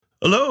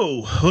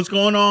Hello, what's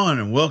going on?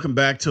 And welcome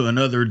back to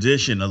another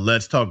edition of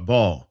Let's Talk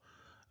Ball.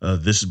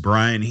 This is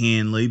Brian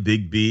Hanley,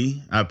 Big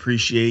B. I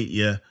appreciate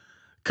you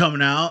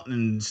coming out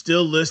and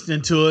still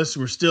listening to us.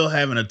 We're still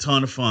having a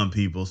ton of fun,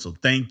 people. So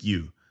thank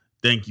you.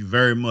 Thank you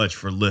very much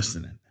for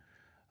listening.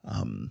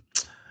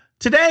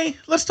 Today,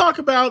 let's talk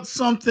about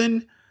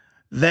something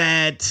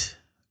that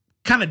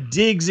kind of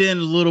digs in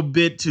a little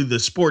bit to the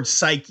sports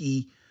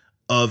psyche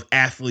of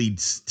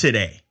athletes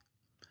today.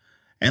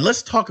 And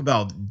let's talk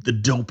about the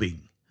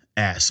doping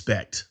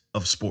aspect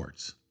of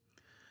sports.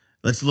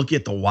 Let's look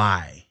at the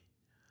why.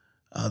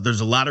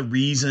 There's a lot of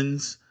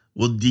reasons.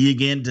 We'll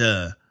dig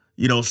into,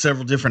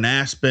 several different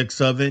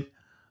aspects of it.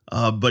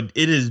 But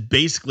it is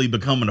basically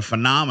becoming a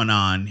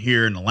phenomenon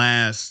here in the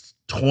last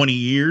 20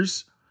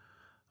 years.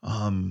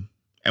 And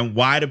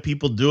why do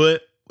people do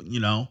it?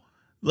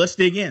 Let's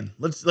dig in.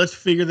 Let's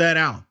figure that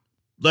out.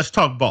 Let's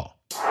talk ball.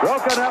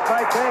 Broken up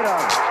by Tatum.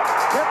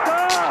 Tipped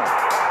off.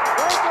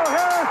 Michael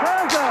Harris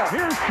has it.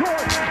 Here's short.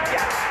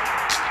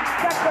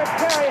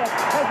 Secretariat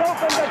has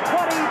opened a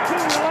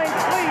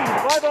 22-length lead.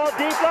 Fly ball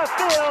deep left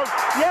field.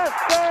 Yes,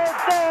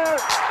 there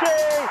she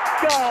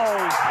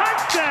goes.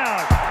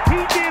 Touchdown. He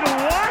did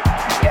what?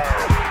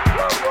 Yes,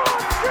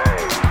 LeBron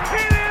James.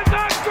 It is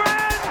a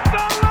grand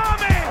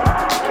salami.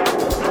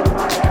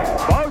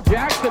 Bo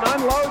Jackson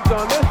unloads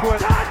on this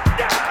one.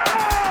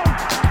 Touchdown!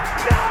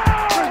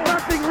 No! There's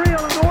nothing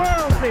real in the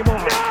world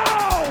anymore.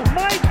 No!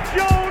 Mike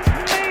Jones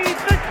made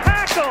the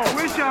tackle.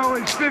 Wish I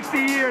was 50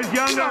 years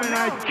younger and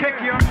I'd kick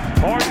you.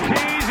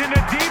 Ortiz in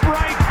the deep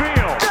right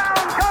field.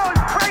 Down goes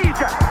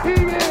Frazier. He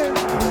is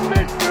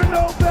Mr.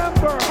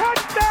 November.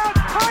 Touchdown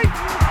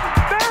Titans.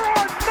 There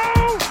are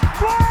no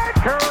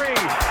flags. Curry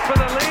for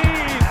the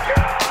lead.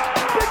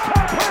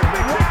 Perfect.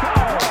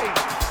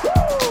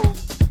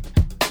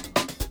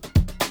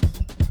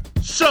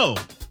 So,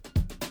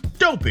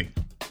 doping.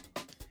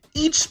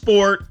 Each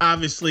sport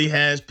obviously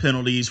has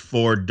penalties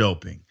for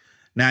doping.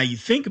 Now, you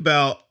think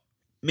about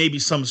maybe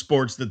some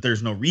sports that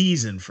there's no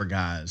reason for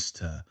guys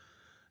to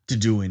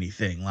do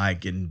anything,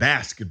 like in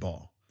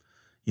basketball.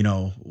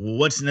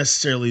 What's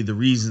necessarily the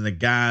reason that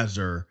guys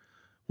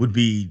would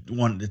be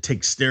wanting to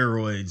take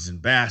steroids in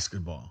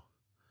basketball?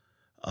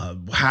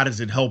 How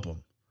does it help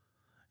them?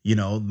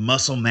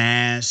 Muscle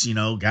mass,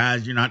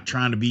 guys, you're not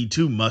trying to be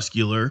too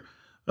muscular.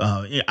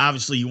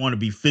 Obviously, you want to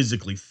be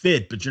physically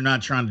fit, but you're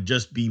not trying to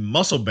just be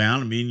muscle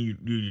bound. I mean,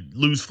 you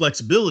lose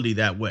flexibility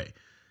that way.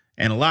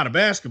 And a lot of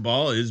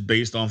basketball is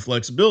based on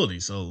flexibility.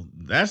 So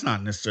that's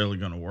not necessarily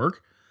going to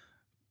work.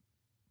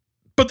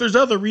 But there's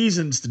other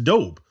reasons to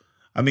dope.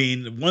 I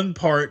mean, one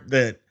part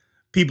that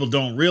people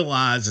don't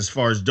realize as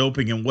far as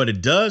doping and what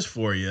it does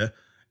for you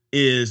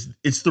is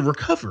it's the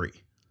recovery.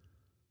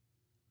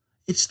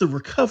 It's the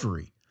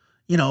recovery.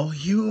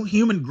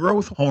 Human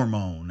growth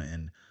hormone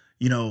and,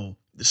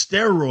 the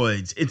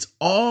steroids. It's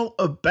all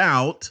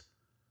about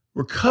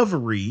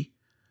recovery.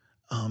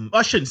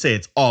 I shouldn't say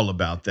it's all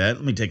about that.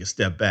 Let me take a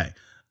step back.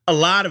 A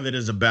lot of it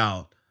is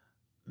about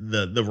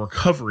the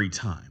recovery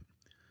time.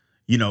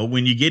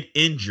 When you get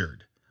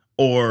injured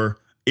or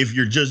if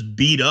you're just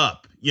beat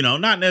up,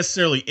 not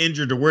necessarily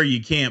injured to where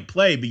you can't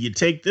play, but you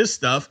take this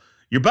stuff,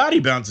 your body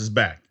bounces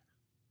back.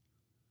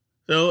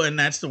 So, and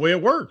that's the way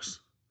it works.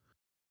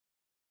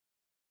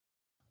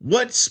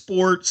 What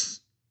sports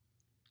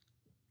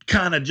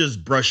kind of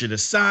just brush it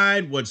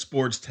aside? What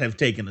sports have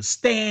taken a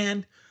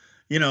stand?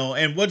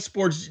 And what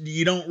sports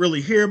you don't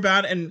really hear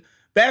about? And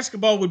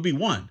basketball would be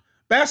one.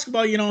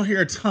 Basketball, you don't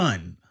hear a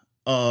ton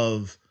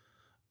of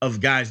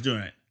guys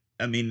doing it.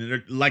 I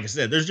mean, like I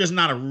said, there's just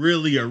not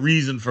really a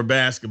reason for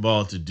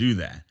basketball to do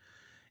that.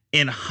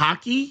 In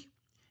hockey,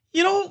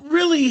 you don't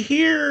really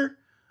hear.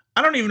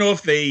 I don't even know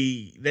if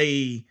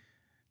they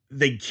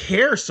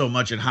care so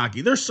much in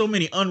hockey. There's so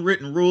many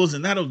unwritten rules,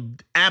 and that'll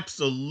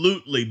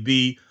absolutely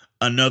be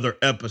another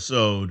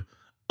episode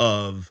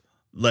of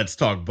Let's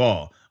Talk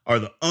Ball. Are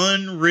the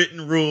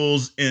unwritten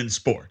rules in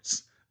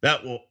sports.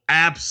 That will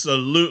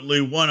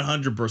absolutely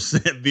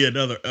 100% be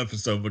another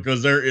episode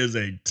because there is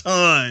a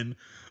ton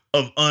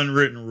of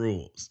unwritten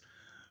rules.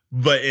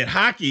 But in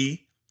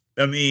hockey,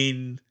 I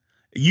mean,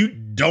 you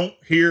don't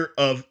hear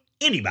of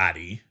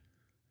anybody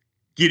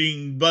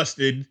getting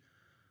busted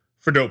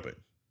for doping.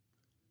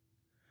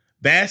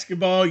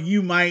 Basketball,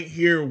 you might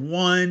hear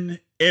one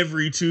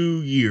every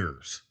 2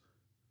 years.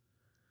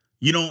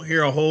 You don't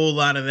hear a whole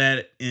lot of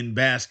that in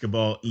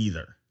basketball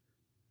either.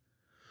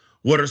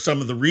 What are some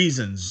of the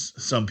reasons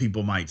some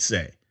people might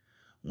say?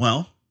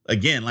 Well,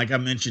 again, like I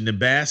mentioned in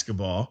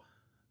basketball,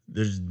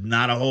 there's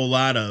not a whole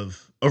lot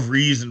of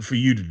reason for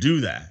you to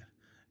do that.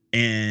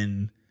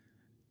 And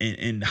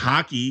in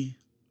hockey,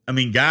 I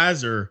mean,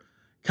 guys are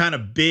kind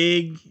of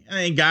big. I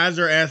mean, guys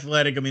are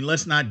athletic. I mean,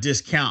 let's not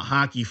discount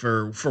hockey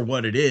for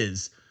what it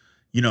is.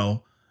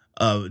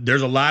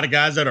 There's a lot of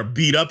guys that are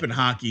beat up in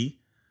hockey.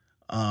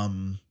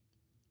 And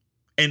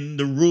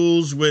the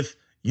rules with,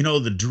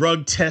 the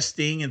drug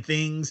testing and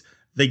things,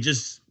 they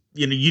just,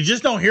 you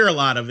just don't hear a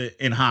lot of it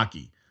in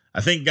hockey.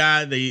 I think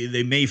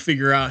they may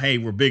figure out, hey,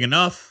 we're big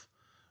enough.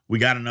 We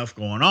got enough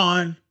going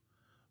on.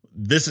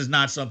 this is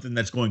not something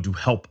that's going to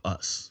help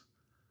us.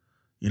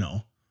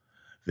 The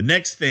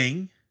next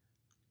thing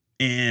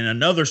in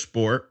another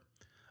sport,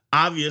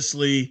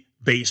 obviously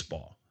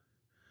baseball.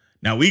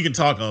 Now, we can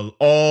talk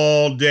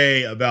all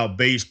day about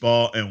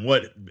baseball and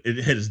what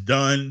it has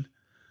done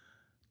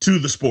to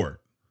the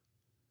sport.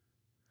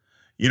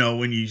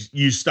 When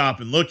you stop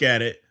and look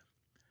at it,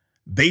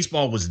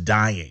 baseball was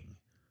dying.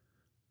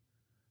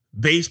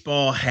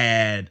 Baseball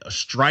had a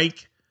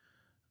strike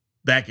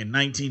back in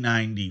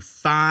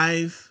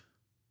 1995,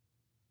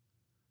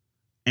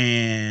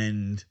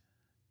 and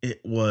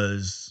it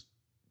was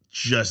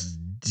just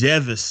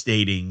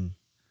devastating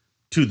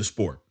to the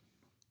sport.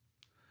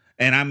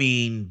 And I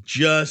mean,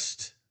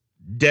 just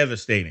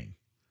devastating.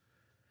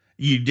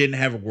 You didn't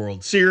have a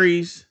World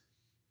Series,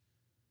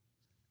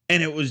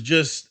 and it was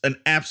just an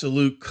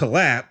absolute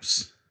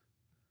collapse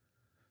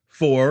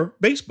for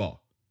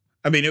baseball.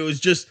 I mean, it was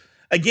just,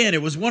 again,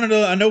 it was one of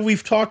the, I know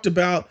we've talked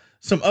about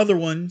some other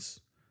ones,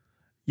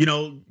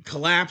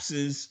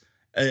 collapses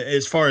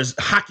as far as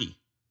hockey.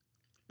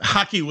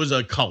 Hockey was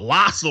a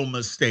colossal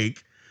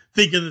mistake,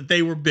 thinking that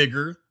they were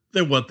bigger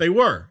than what they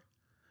were.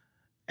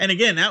 And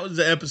again, that was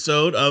the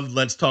episode of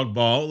Let's Talk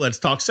Ball, Let's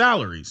Talk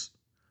Salaries.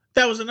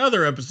 That was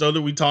another episode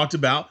that we talked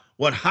about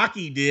what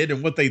hockey did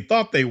and what they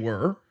thought they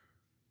were.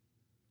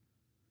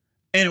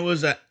 And it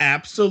was an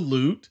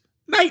absolute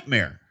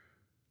nightmare.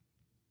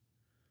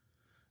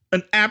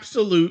 An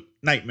absolute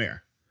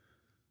nightmare.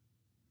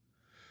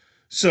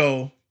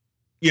 So,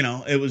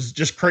 it was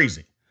just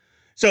crazy.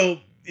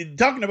 So,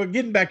 talking about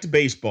getting back to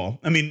baseball,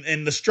 I mean,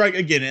 and the strike,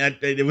 again,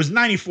 it was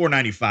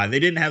 94-95. They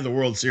didn't have the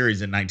World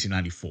Series in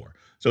 1994.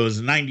 So it was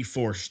a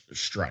 94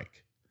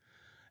 strike.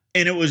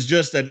 And it was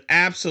just an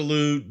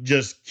absolute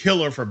just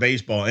killer for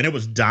baseball. And it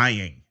was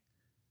dying.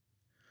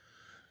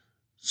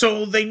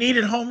 So they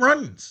needed home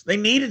runs. They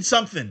needed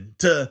something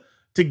to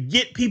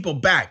get people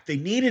back. They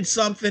needed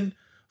something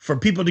for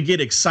people to get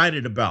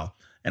excited about.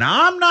 And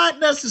I'm not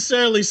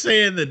necessarily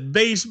saying that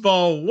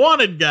baseball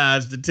wanted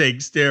guys to take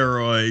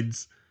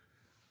steroids.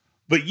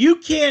 But you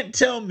can't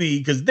tell me,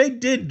 because they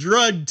did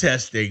drug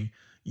testing,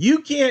 you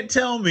can't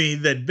tell me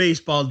that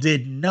baseball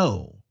didn't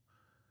know.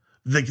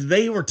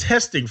 They were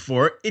testing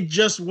for it. It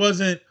just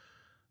wasn't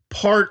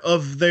part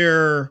of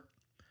their,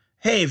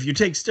 hey, if you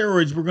take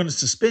steroids, we're going to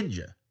suspend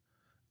you.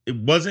 It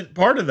wasn't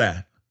part of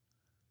that.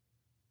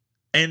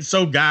 And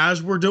so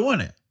guys were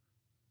doing it.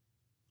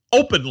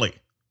 Openly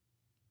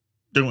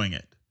doing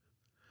it.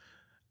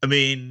 I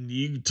mean,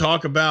 you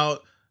talk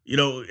about,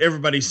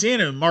 everybody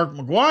seeing it. Mark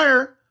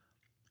McGwire,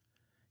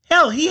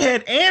 hell, he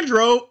had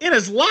Andro in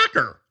his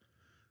locker.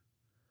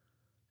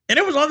 And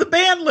it was on the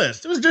ban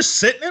list. It was just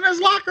sitting in his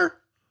locker.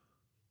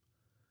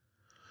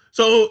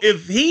 So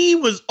if he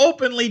was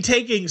openly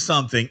taking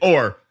something,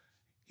 or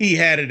he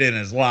had it in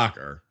his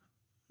locker,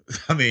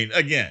 I mean,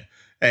 again,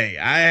 hey,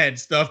 I had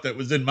stuff that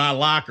was in my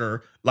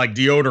locker, like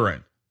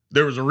deodorant.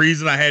 There was a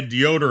reason I had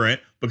deodorant,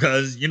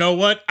 because you know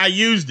what? I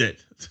used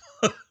it.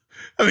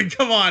 I mean,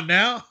 come on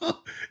now. What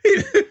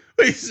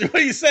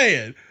are you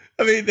saying?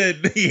 I mean,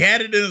 that he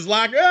had it in his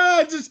locker.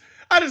 I just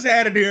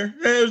had it here.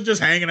 It was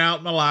just hanging out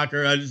in my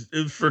locker. It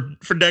was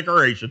for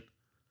decoration.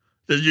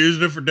 Just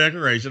using it for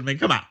decoration. I mean,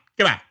 come on.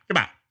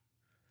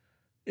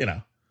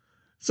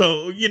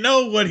 So you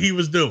know what he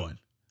was doing.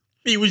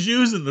 He was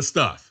using the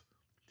stuff.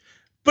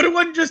 But it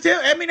wasn't just him.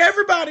 I mean,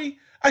 everybody.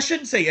 I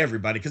shouldn't say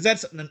everybody, because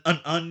that's an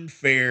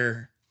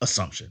unfair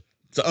assumption.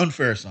 It's an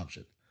unfair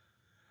assumption.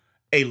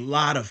 A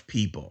lot of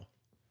people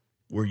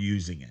were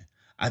using it.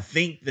 I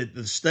think that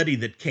the study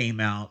that came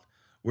out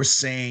were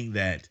saying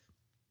that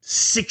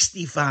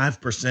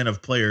 65%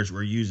 of players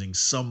were using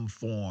some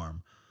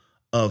form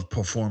of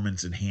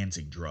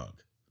performance-enhancing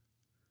drug.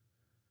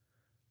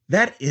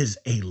 That is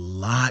a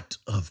lot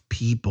of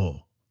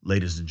people,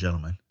 ladies and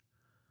gentlemen.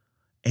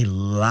 A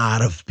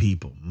lot of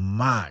people.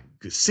 My,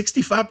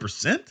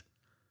 65%?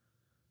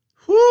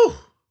 Whew.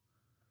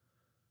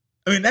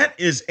 I mean, that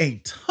is a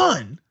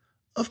ton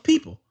of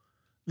people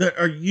that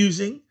are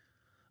using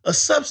a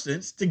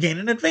substance to gain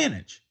an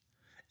advantage.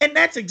 And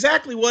that's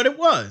exactly what it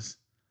was.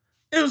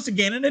 It was to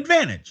gain an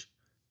advantage.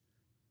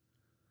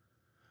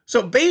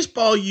 So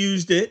baseball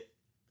used it.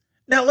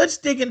 Now let's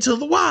dig into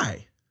the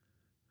why.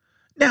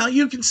 Now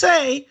you can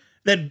say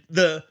that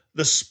the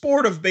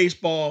sport of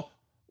baseball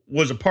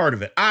was a part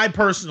of it. I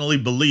personally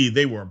believe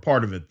they were a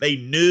part of it. They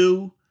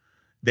knew,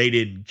 they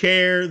didn't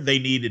care, they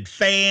needed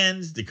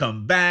fans to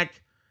come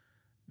back.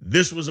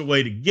 This was a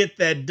way to get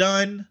that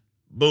done.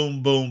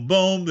 Boom, boom,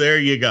 boom. There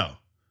you go.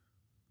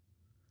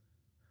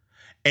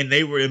 And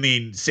they were, I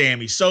mean,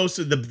 Sammy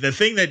Sosa. The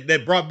thing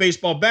that brought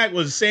baseball back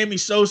was Sammy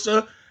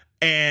Sosa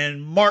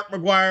and Mark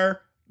McGwire,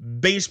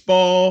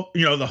 baseball,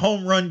 the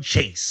home run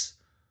chase.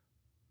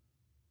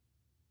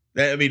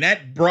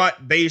 That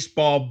brought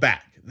baseball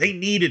back. They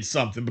needed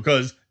something,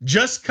 because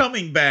just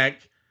coming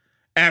back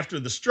after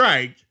the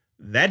strike,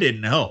 that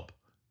didn't help.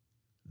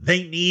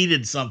 They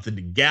needed something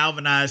to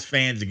galvanize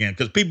fans again,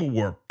 because people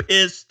were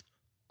pissed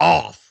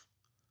off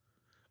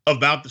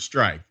about the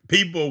strike.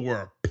 People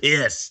were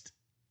pissed.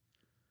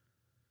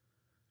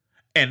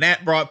 And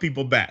that brought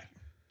people back.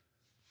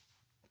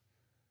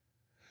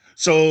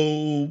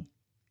 So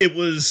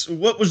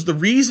what was the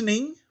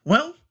reasoning?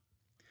 Well,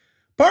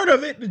 part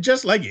of it,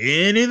 just like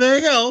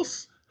anything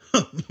else,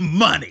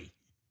 money.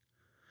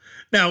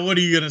 Now, what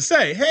are you going to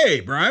say?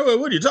 Hey, Brian,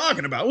 what are you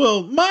talking about?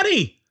 Well,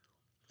 money.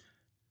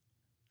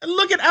 And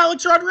look at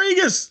Alex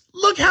Rodriguez.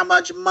 Look how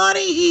much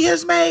money he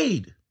has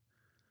made.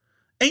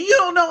 And you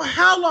don't know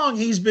how long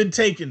he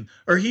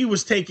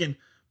was taking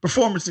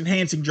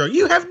performance-enhancing drugs.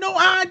 You have no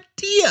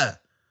idea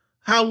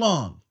how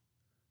long.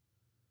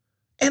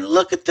 And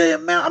look at the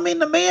amount. I mean,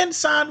 the man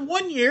signed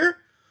 1 year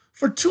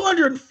for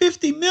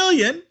 $250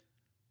 million.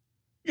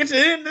 Gets to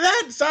the end of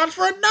that and signs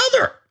for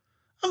another.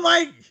 I'm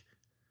like,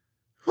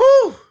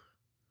 whew.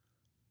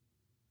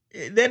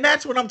 Then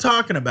that's what I'm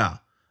talking about.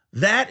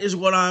 That is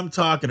what I'm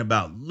talking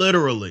about.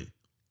 Literally.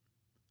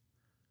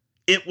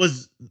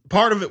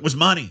 Part of it was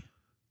money.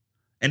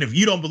 And if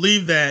you don't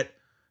believe that,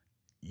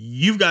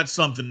 you've got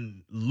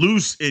something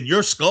loose in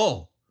your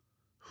skull.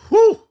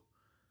 Whew.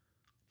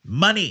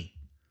 Money.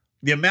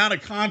 The amount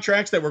of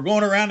contracts that were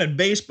going around in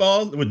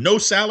baseball with no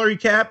salary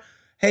cap.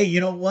 Hey, you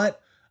know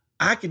what?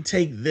 I can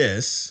take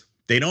this.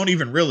 They don't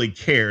even really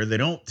care. They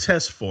don't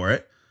test for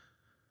it.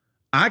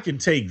 I can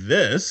take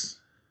this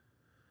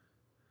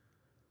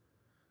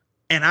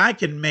and I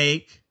can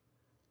make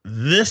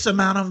this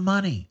amount of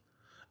money.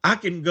 I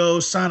can go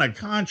sign a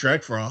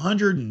contract for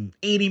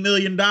 $180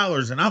 million.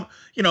 And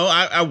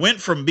I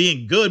went from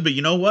being good, but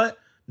you know what?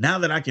 Now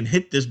that I can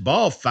hit this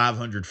ball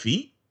 500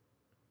 feet,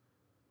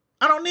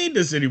 I don't need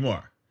this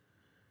anymore.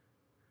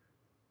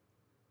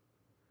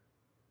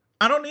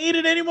 I don't need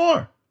it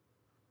anymore.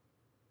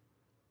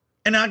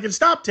 And I can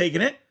stop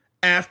taking it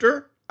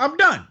after I'm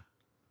done.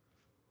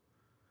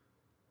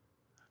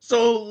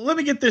 So let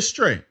me get this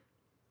straight.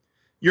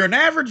 You're an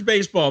average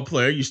baseball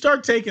player. You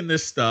start taking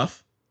this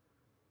stuff.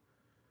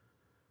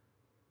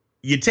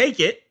 You take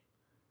it.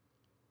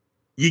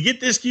 You get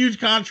this huge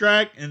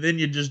contract, and then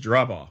you just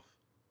drop off.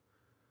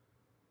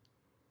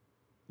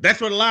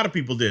 That's what a lot of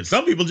people did.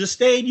 Some people just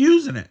stayed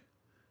using it.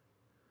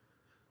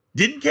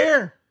 Didn't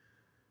care.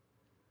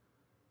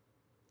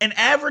 And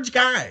average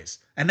guys,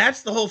 and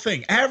that's the whole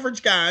thing.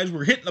 Average guys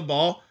were hitting the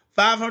ball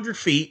 500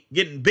 feet,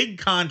 getting big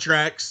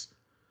contracts,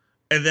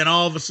 and then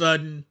all of a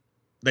sudden,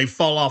 they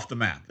fall off the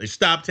map. They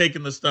stop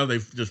taking the stuff. They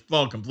just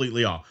fall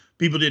completely off.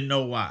 People didn't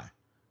know why.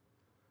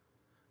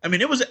 I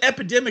mean, it was an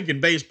epidemic in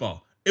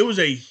baseball. It was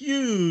a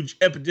huge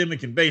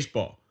epidemic in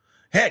baseball.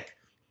 Heck,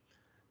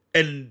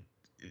 and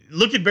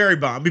look at Barry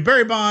Bonds. I mean,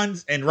 Barry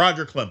Bonds and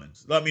Roger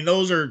Clemens. I mean,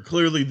 those are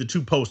clearly the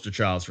two poster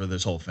childs for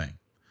this whole thing.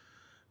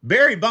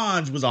 Barry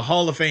Bonds was a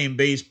Hall of Fame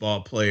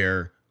baseball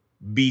player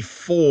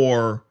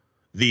before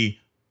the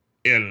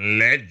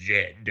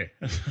alleged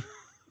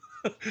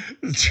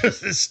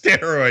just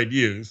steroid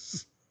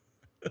use.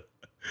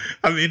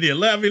 I mean,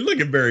 look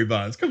at Barry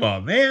Bonds. Come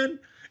on, man.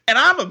 And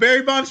I'm a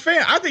Barry Bonds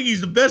fan. I think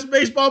he's the best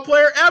baseball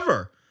player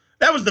ever.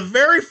 That was the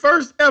very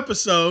first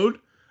episode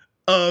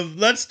of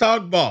Let's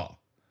Talk Ball.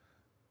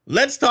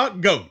 Let's Talk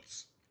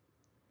Goats.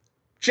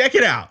 Check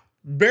it out.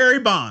 Barry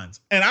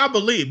Bonds. And I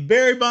believe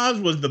Barry Bonds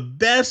was the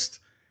best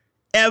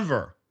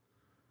ever.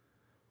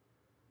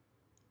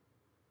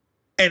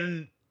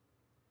 And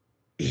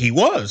he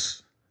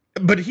was.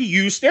 But he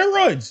used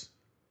steroids.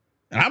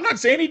 And I'm not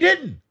saying he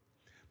didn't.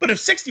 But if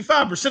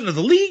 65% of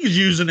the league is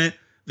using it,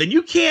 then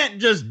you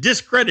can't just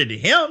discredit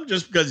him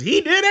just because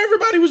he did.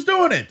 Everybody was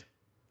doing it.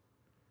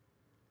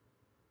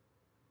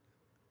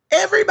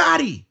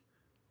 Everybody.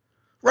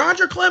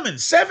 Roger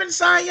Clemens, 7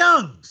 Cy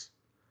Youngs.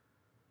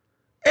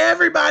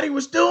 Everybody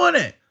was doing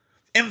it.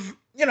 And,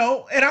 and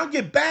I'll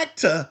get back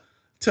to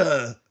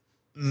some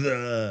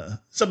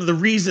of the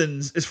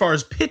reasons as far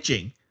as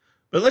pitching.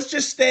 But let's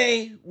just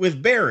stay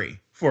with Barry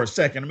for a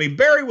second. I mean,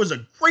 Barry was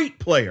a great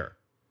player.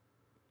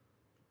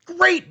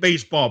 Great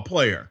baseball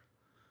player.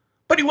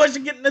 But he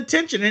wasn't getting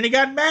attention and he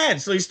got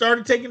mad. So he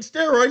started taking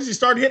steroids. He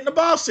started hitting the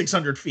ball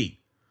 600 feet.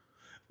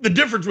 The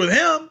difference with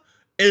him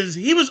is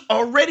he was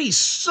already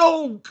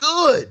so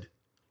good.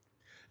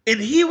 And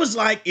he was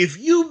like, if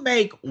you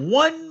make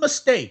one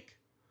mistake,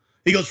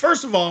 he goes,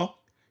 first of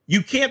all,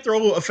 you can't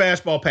throw a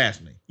fastball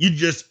past me. You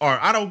just are.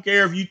 I don't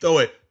care if you throw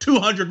it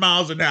 200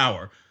 miles an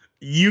hour.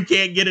 You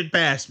can't get it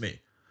past me.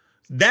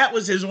 That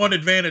was his one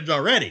advantage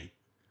already.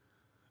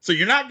 So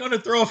you're not going to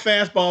throw a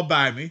fastball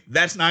by me.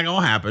 That's not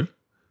going to happen.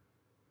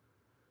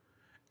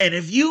 And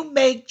if you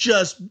make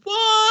just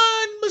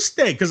one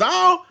mistake, because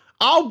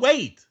I'll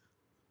wait.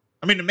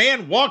 I mean, the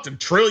man walked 1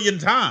 trillion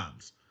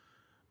times.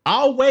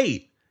 I'll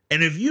wait.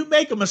 And if you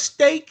make a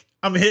mistake,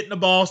 I'm hitting the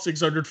ball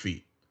 600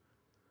 feet.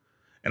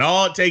 And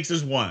all it takes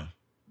is one.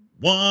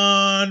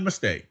 One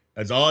mistake.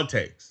 That's all it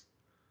takes.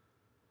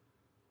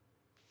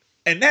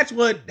 And that's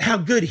how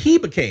good he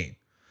became.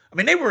 I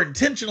mean, they were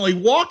intentionally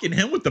walking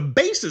him with the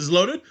bases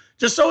loaded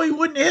just so he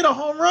wouldn't hit a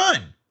home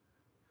run.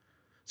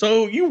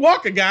 So you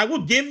walk a guy,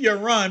 we'll give you a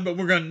run, but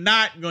we're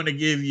not going to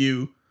give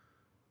you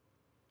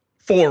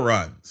 4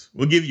 runs.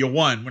 We'll give you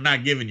 1. We're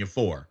not giving you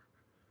 4.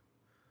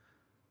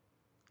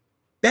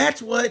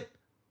 That's what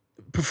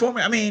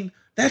performing. I mean,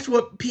 That's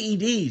what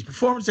PEDs,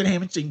 performance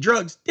enhancing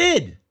drugs,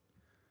 did.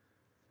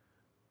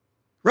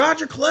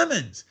 Roger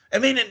Clemens. I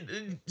mean,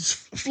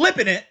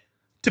 flipping it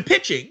to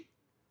pitching,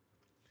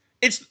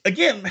 it's,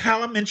 again,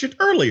 how I mentioned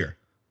earlier,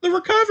 the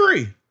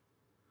recovery.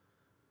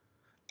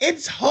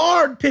 It's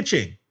hard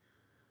pitching.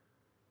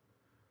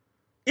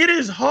 It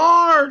is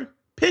hard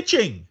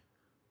pitching.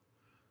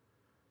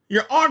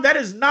 Your arm, that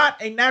is not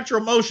a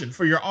natural motion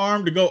for your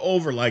arm to go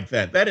over like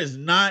that. That is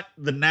not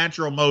the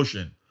natural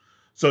motion.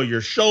 So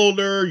your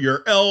shoulder,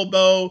 your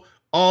elbow,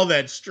 all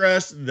that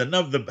stress,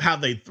 how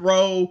they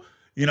throw,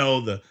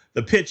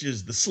 the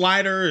pitches, the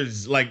slider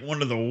is like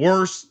one of the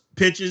worst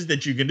pitches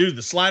that you can do.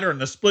 The slider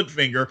and the split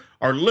finger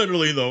are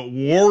literally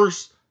the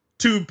worst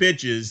two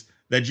pitches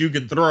that you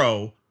can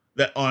throw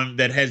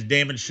that has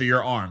damage to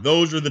your arm.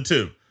 Those are the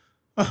two.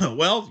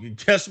 Well,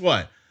 guess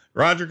what?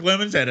 Roger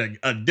Clemens had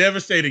a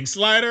devastating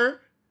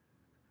slider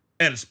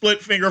and a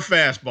split finger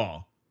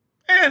fastball.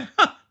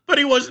 But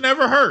he was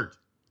never hurt.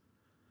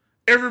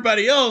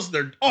 Everybody else,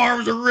 their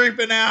arms are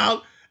ripping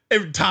out.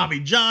 Tommy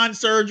John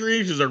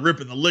surgery, because they're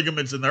ripping the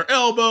ligaments in their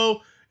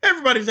elbow.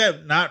 Everybody's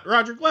not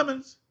Roger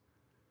Clemens.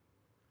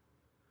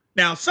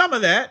 Now, some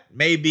of that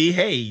may be,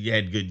 hey, he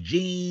had good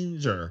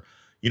genes, or,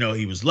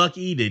 he was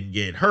lucky, he didn't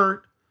get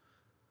hurt.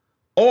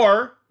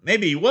 Or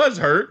maybe he was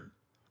hurt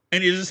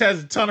and he just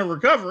has a ton of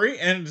recovery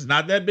and it's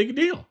not that big a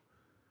deal.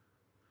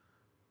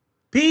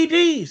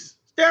 PEDs,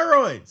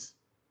 steroids,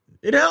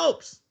 it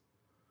helps.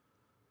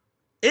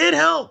 It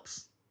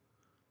helps.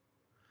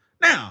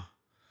 Now,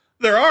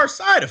 there are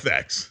side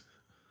effects.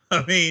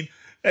 I mean,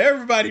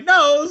 everybody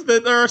knows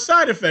that there are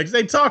side effects.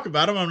 They talk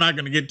about them. I'm not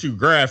going to get too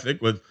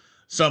graphic with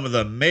some of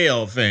the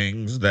male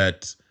things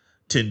that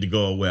tend to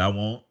go away. I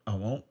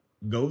won't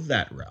go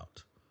that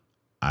route.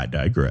 I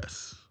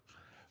digress.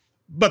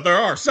 But there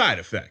are side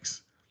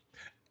effects.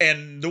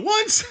 And the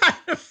one side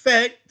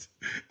effect,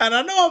 and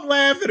I know I'm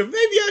laughing, and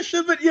maybe I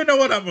should, but you know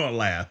what? I'm going to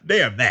laugh.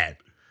 Damn that.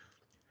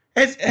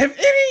 Have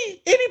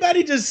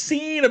anybody just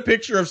seen a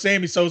picture of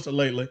Sammy Sosa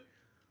lately?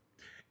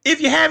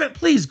 If you haven't,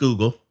 please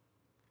Google.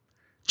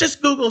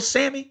 Just Google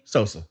Sammy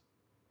Sosa.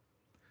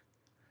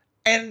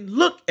 And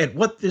look at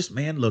what this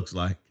man looks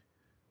like.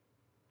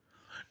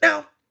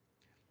 Now,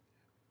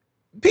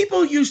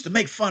 people used to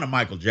make fun of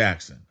Michael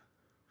Jackson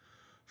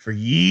for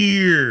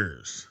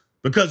years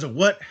because of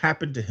what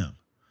happened to him,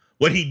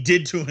 what he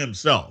did to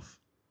himself.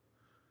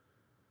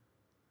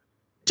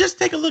 Just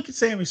take a look at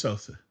Sammy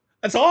Sosa.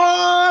 That's all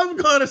I'm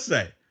going to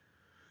say.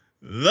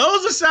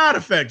 Those are side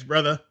effects,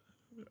 brother.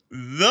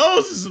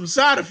 Those are some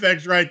side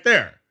effects right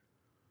there.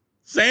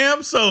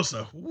 Sam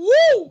Sosa.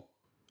 Woo!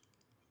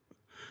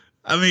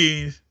 I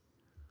mean,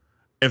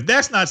 if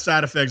that's not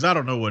side effects, I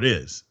don't know what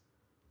is.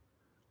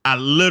 I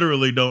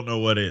literally don't know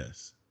what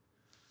is.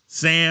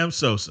 Sam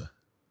Sosa.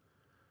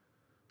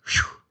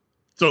 Whew.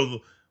 So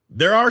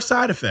there are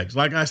side effects,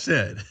 like I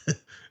said.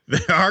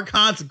 There are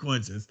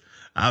consequences.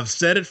 I've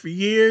said it for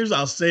years.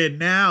 I'll say it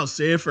now. I'll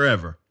say it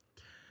forever.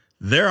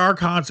 There are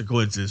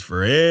consequences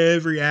for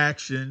every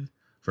action,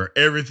 for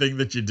everything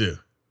that you do.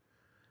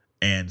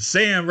 And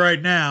Sam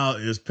right now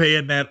is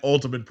paying that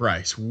ultimate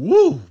price.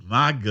 Woo,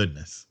 my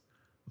goodness.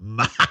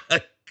 My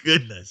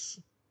goodness.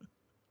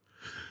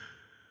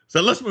 So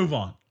let's move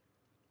on.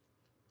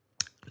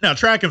 Now,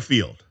 track and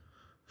field.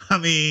 I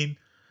mean,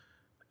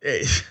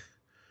 they've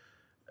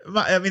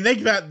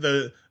got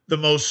the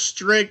most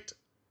strict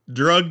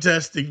drug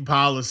testing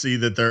policy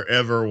that there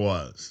ever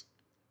was.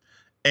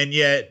 And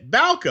yet,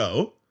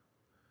 Balco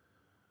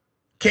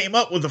came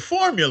up with a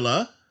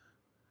formula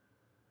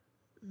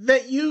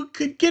that you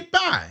could get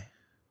by.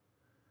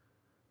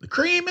 The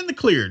cream and the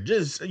clear.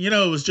 Just, it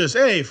was just,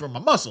 hey, for my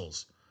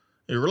muscles.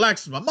 It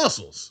relaxes my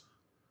muscles.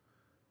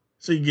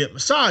 So you get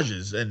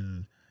massages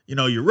and,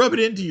 you rub it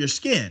into your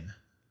skin.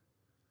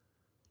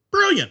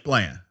 Brilliant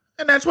plan.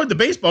 And that's what a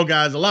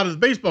lot of the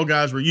baseball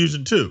guys were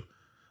using too.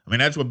 I mean,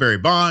 that's what Barry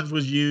Bonds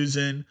was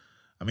using.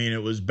 I mean,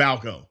 it was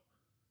Balco.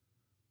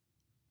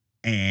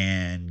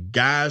 And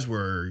guys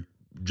were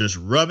just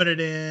rubbing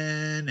it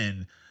in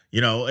and,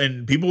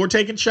 and people were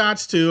taking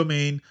shots too. I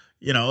mean,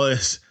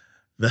 it's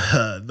the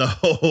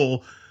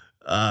whole,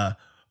 I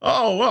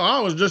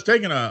was just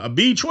taking a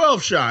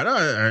B12 shot.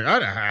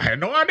 I had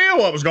no idea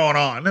what was going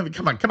on. I mean,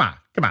 come on.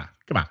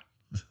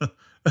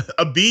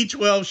 A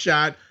B12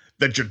 shot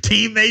that your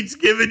teammates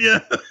giving you.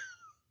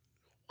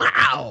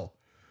 Wow.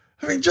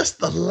 I mean, just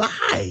the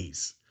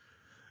lies.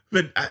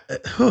 But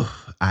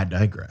I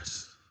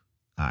digress.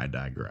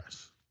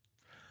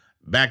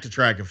 Back to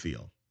track and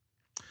field.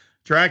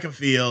 Track and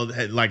field,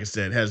 like I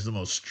said, has the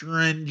most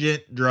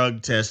stringent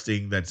drug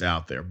testing that's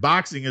out there.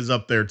 Boxing is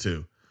up there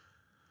too.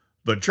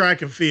 But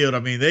track and field, I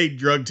mean, they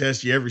drug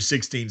test you every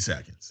 16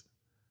 seconds.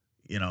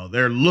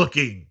 They're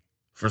looking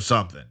for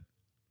something.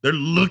 They're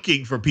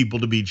looking for people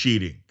to be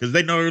cheating because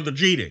they know they're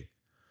cheating.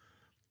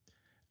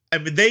 I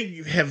mean,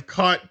 they have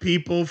caught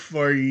people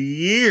for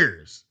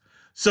years.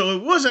 So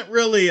it wasn't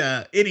really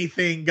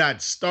anything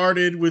got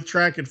started with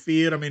track and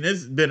field. I mean,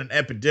 it's been an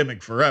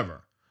epidemic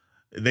forever.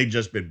 They've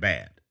just been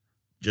bad.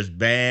 Just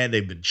bad.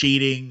 They've been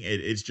cheating.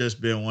 It's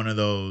just been one of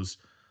those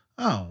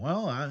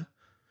Oh,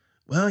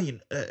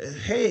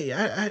 hey,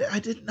 I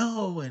didn't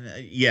know.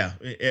 And yeah,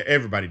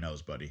 everybody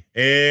knows, buddy.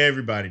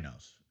 Everybody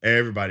knows.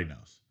 Everybody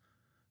knows.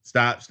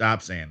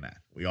 Stop saying that.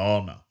 We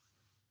all know.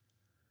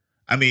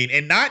 I mean,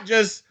 and not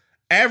just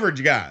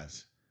average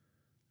guys,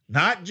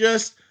 not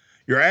just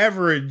your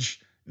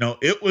average. No,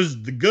 it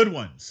was the good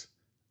ones,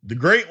 the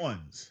great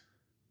ones,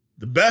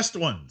 the best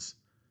ones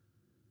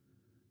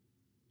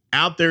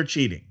out there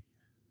cheating.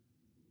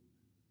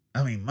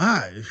 I mean,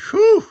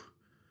 whew.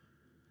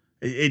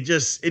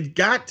 It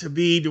got to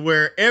be to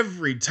where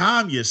every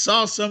time you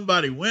saw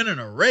somebody winning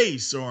a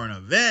race or an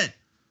event,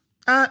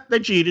 they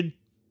cheated.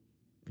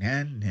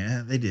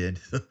 Yeah, they did.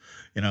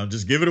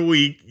 Just give it a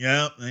week.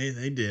 Yeah,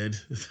 they did.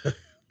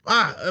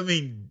 I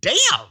mean,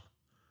 damn.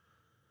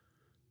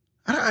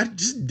 I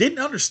just didn't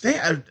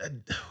understand.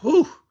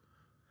 Whew.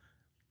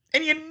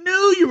 And you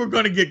knew you were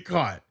going to get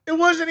caught. It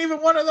wasn't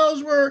even one of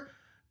those where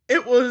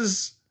it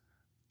was,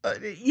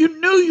 you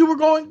knew you were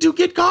going to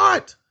get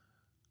caught.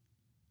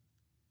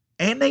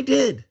 And they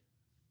did.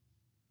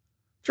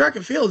 Track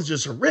and field is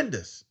just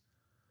horrendous.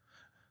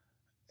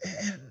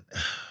 And,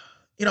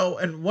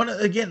 and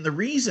again, the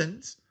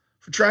reasons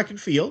for track and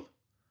field,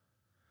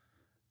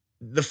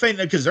 the thing,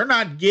 because they're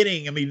not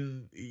getting, I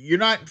mean, you're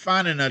not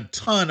finding a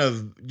ton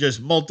of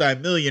just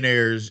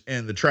multimillionaires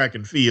in the track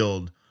and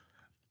field,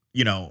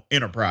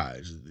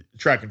 enterprise.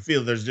 Track and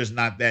field, there's just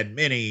not that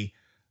many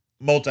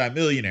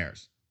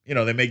multimillionaires.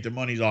 They make their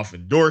monies off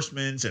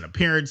endorsements and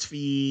appearance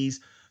fees,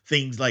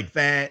 things like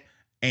that.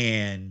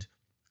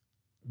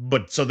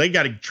 But so they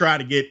got to try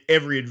to get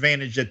every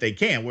advantage that they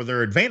can, where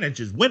their advantage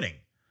is winning.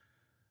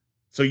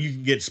 So you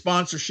can get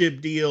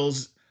sponsorship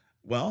deals.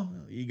 Well,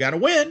 you got to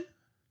win.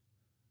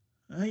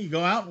 You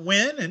go out and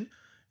win and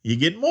you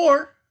get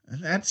more.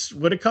 And that's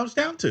what it comes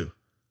down to.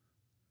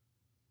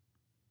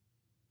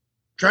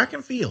 Track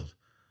and field.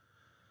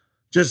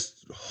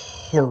 Just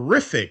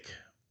horrific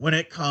when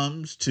it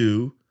comes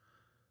to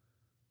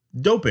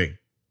doping.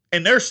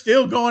 And they're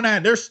still going at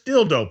it. They're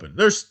still doping.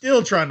 They're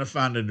still trying to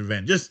find an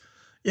advantage. Just,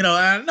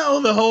 I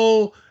know the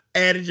whole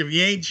adage of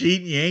you ain't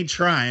cheating, you ain't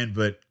trying.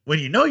 But when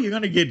you know you're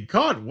going to get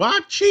caught, why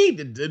cheat?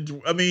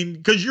 I mean,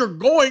 because you're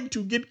going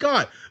to get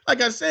caught.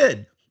 Like I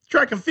said,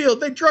 track and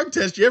field, they drug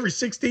test you every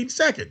 16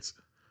 seconds.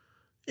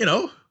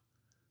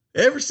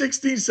 Every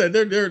 16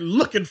 seconds, they're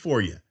looking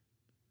for you.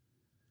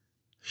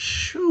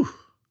 Whew.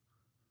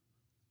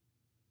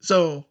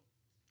 So,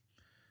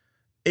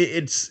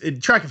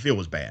 track and field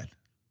was bad.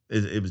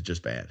 It was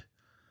just bad.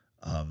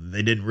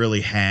 They didn't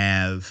really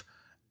have.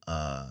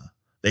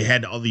 They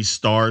had all these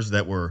stars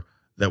that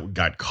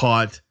got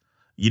caught.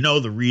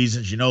 The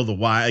reasons. The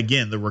why.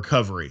 Again, the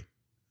recovery.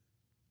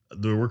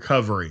 The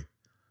recovery.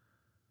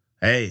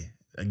 Hey,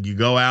 you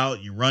go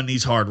out, you run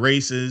these hard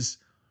races,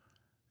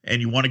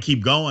 and you want to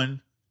keep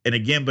going. And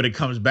again, but it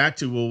comes back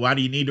to, well, why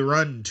do you need to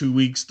run 2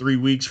 weeks, 3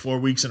 weeks, 4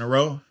 weeks in a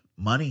row?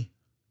 Money.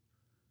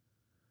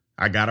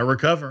 I gotta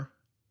recover.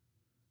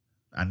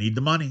 I need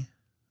the money.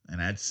 And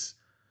that's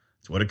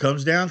what it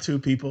comes down to,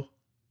 people.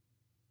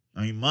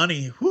 I mean,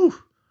 money, whew.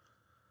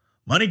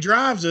 Money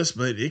drives us,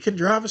 but it can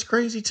drive us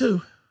crazy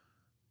too.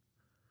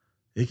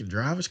 It can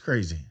drive us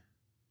crazy.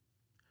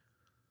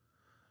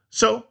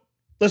 So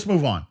let's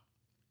move on.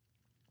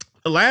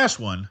 The last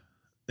one,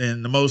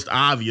 and the most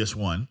obvious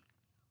one,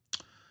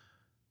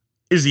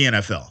 is the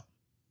NFL.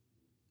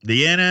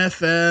 The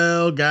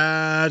NFL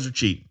guys are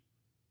cheating.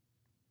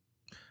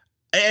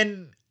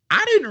 And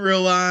I didn't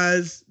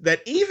realize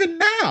that even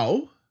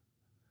now,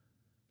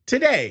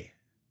 today,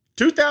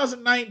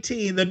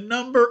 2019, the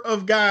number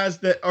of guys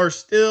that are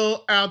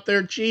still out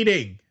there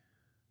cheating.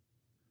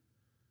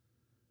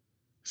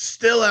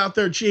 Still out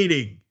there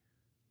cheating.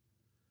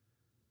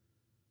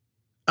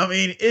 I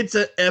mean, it's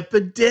an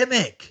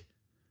epidemic.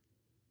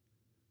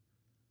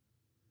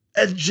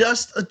 It's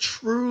just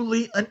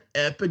truly an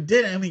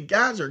epidemic. I mean,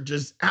 guys are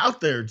just out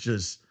there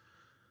just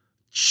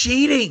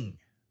cheating.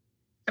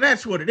 And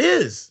that's what it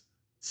is.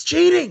 It's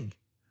cheating.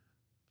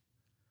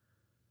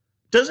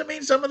 Doesn't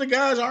mean some of the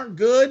guys aren't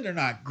good. They're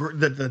not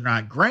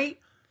great,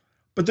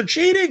 but they're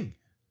cheating.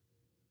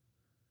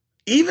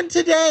 Even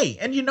today.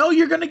 And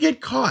you're going to get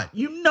caught.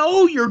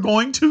 You're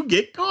going to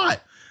get caught.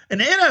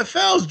 And the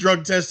NFL's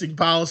drug testing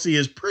policy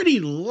is pretty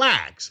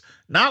lax.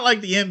 Not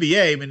like the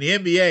NBA. I mean, the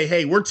NBA,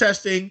 hey, we're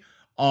testing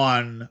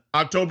on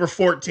October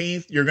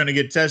 14th. You're going to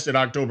get tested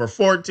October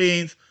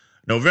 14th,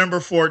 November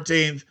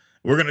 14th.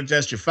 We're going to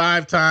test you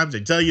 5 times.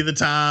 They tell you the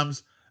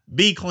times.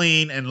 Be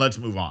clean and let's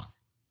move on.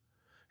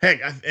 Heck,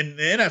 in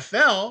the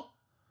NFL,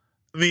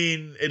 I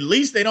mean, at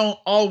least they don't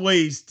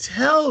always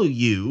tell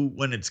you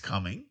when it's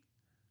coming.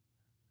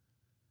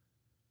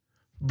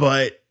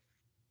 But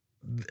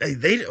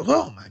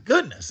oh my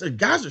goodness, the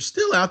guys are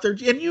still out there,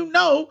 and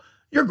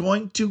you're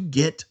going to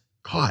get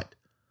caught.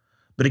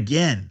 But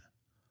again,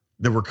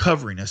 the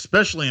recovering,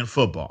 especially in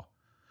football.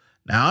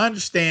 Now, I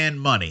understand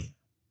money,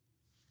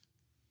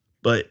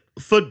 but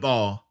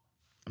football,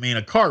 I mean,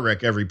 a car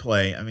wreck every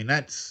play. I mean,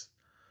 that's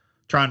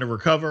trying to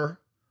recover.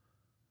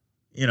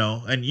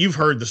 And you've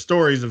heard the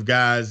stories of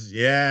guys.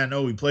 Yeah, I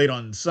know we played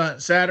on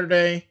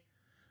Saturday,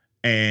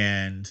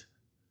 And,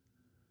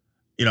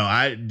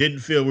 I didn't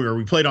feel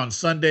we played on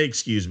Sunday,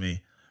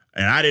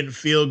 and I didn't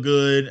feel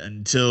good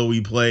until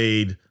we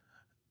played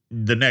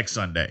the next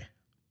Sunday.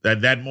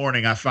 That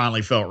morning, I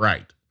finally felt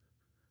right.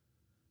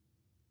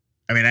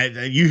 I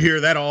mean, you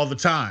hear that all the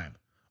time.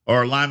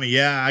 Or lineman,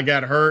 yeah, I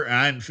got hurt and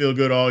I didn't feel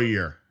good all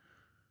year.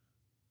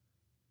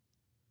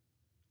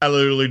 I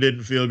literally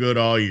didn't feel good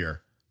all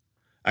year.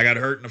 I got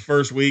hurt in the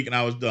first week and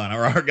I was done.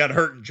 Or I got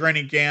hurt in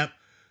training camp,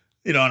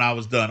 and I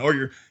was done.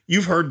 Or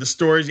you've heard the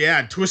stories. Yeah,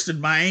 I twisted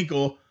my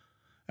ankle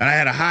and I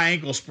had a high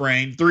ankle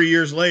sprain. 3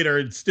 years later,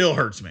 it still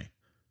hurts me.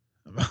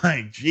 I'm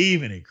like, gee,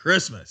 many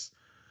Christmas.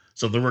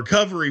 So the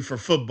recovery for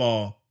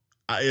football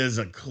is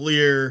a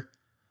clear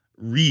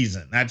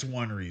reason. That's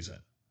one reason.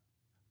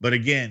 But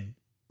again,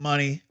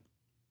 money.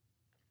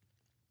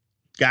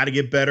 Got to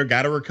get better.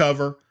 Got to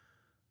recover.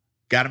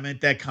 Got to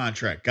make that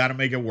contract. Got to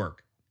make it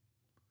work.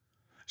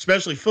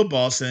 Especially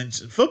football,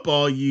 since in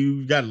football,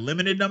 you got a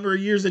limited number of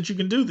years that you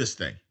can do this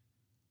thing.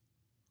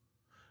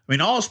 I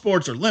mean, all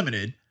sports are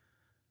limited,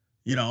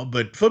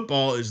 but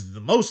football is the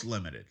most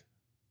limited.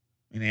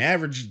 I mean, the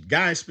average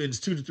guy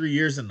spends 2 to 3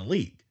 years in the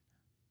league.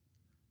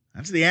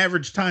 That's the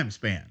average time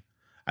span.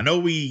 I know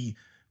we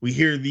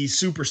hear these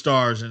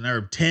superstars and they're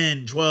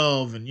 10,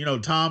 12,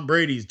 and, Tom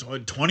Brady's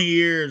 20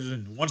 years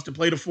and wants to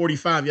play to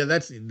 45. Yeah,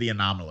 that's the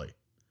anomaly.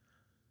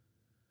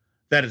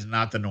 That is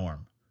not the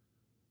norm.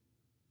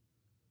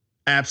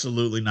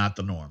 Absolutely not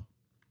the norm.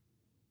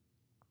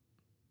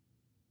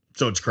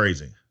 So it's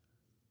crazy.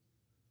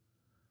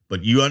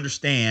 But you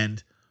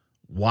understand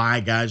why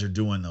guys are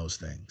doing those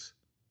things.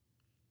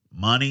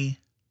 Money,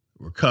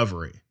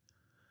 recovery.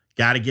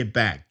 Got to get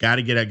back. Got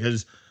to get out.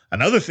 Because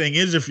another thing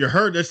is, if you're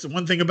hurt, that's the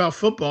one thing about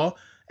football.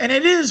 And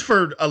it is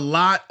for a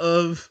lot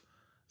of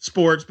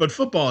sports, but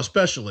football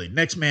especially.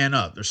 Next man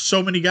up. There's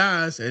so many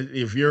guys.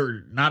 If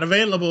you're not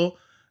available,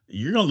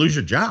 you're going to lose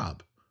your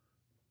job.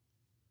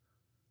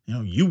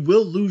 You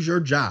will lose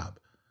your job.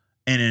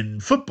 And in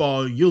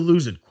football, you'll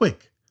lose it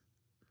quick.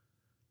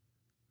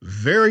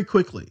 Very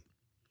quickly.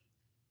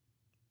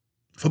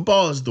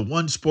 Football is the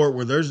one sport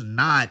where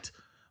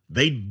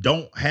they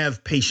don't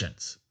have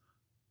patience.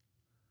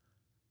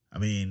 I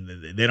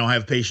mean, they don't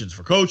have patience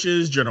for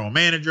coaches, general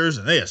managers,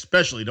 and they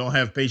especially don't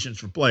have patience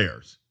for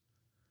players.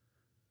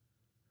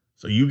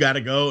 So you got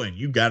to go, and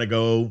you got to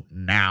go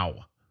now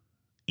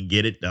and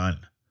get it done.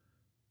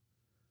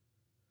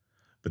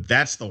 But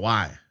that's the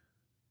why.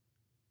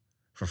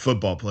 For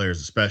football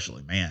players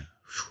especially, man.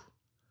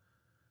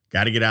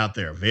 Got to get out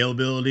there.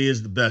 Availability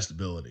is the best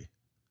ability,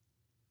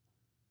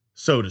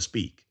 so to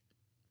speak.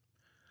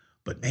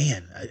 But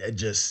man,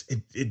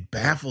 it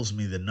baffles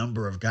me the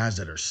number of guys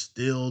that are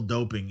still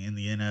doping in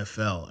the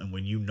NFL, and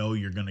when you're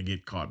going to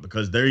get caught,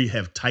 because they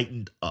have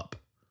tightened up.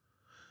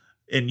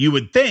 And you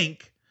would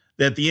think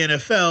that the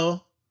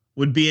NFL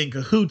would be in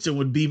cahoots and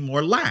would be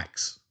more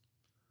lax.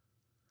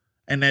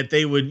 And that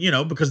they would,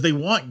 because they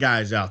want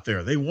guys out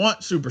there. They want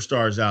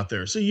superstars out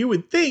there. So you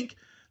would think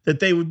that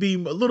they would be a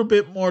little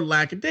bit more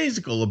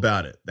lackadaisical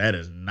about it. That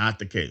is not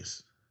the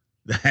case.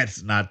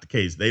 That's not the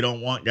case. They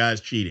don't want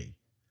guys cheating.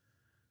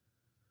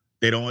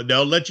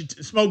 They'll let you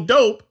smoke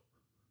dope.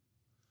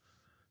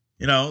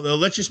 They'll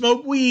let you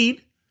smoke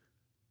weed.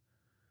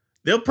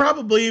 They'll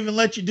probably even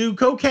let you do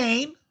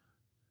cocaine.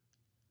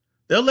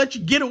 They'll let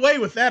you get away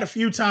with that a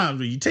few times.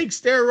 When you take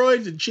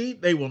steroids and cheat,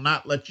 they will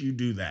not let you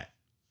do that.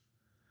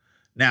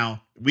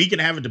 Now, we can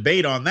have a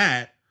debate on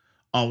that,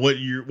 on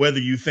whether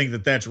you think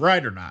that that's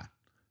right or not.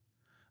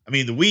 I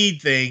mean, the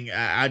weed thing,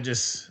 I'm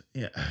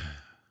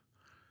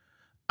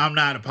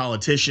not a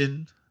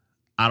politician.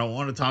 I don't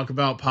want to talk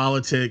about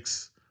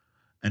politics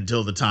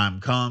until the time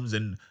comes,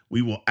 and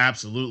we will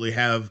absolutely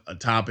have a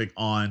topic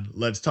on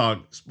Let's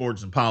Talk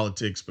Sports and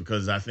Politics,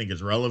 because I think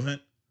it's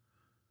relevant.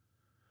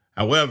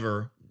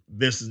 However,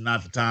 this is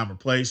not the time or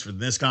place for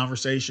this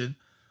conversation,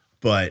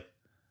 but,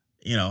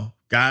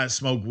 guys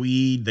smoke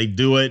weed. They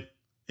do it.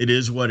 It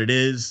is what it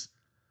is.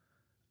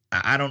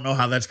 I don't know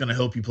how that's going to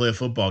help you play a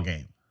football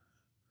game.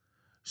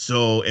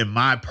 So in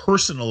my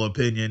personal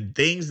opinion,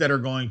 things that are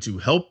going to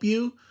help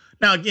you.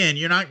 Now, again,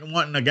 you're not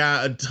wanting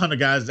a ton of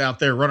guys out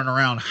there running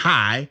around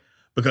high,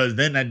 because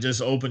then that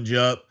just opens you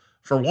up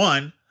for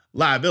one,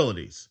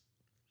 liabilities.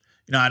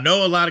 I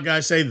know a lot of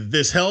guys say that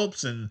this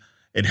helps and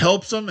it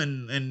helps them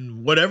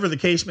and whatever the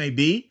case may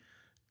be.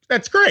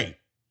 That's great.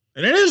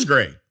 And it is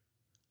great.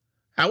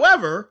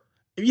 However,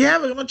 if you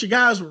have a bunch of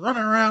guys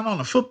running around on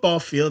a football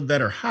field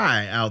that are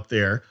high out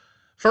there,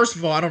 first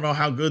of all, I don't know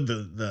how good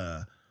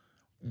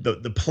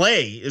the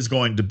play is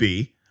going to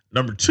be.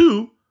 Number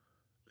two,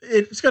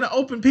 it's going to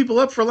open people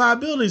up for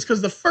liabilities,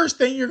 because the first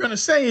thing you're going to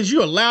say is,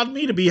 you allowed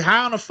me to be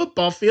high on a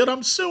football field,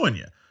 I'm suing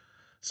you.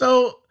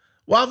 So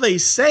while they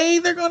say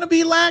they're going to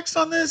be lax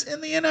on this in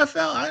the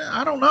NFL,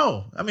 I don't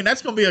know. I mean,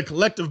 that's going to be a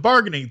collective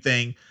bargaining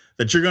thing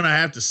that you're going to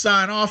have to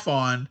sign off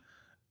on,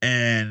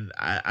 and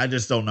I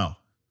just don't know.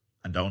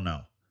 I don't know.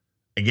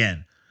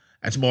 Again,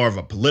 that's more of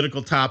a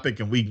political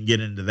topic, and we can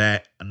get into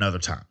that another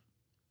time.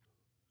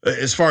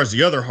 As far as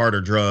the other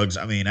harder drugs,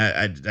 I mean,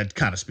 that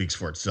kind of speaks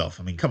for itself.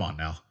 I mean, come on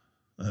now.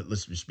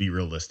 Let's just be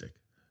realistic.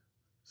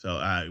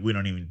 So we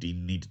don't even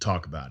need to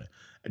talk about it.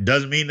 It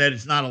doesn't mean that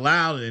it's not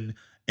allowed, and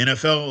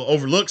NFL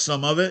overlooks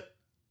some of it.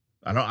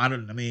 I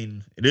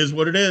mean, it is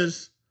what it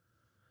is.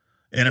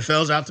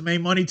 NFL's out to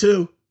make money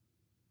too.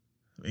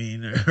 I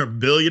mean, they're $1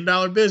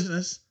 billion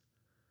business.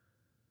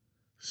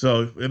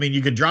 So, I mean,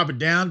 you could drop it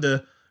down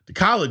to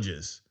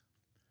colleges.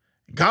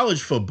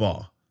 College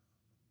football.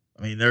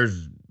 I mean,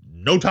 there's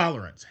no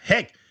tolerance.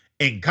 Heck,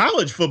 in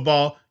college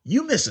football,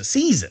 you miss a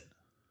season.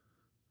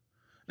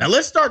 Now,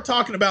 let's start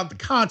talking about the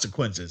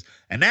consequences.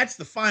 And that's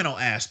the final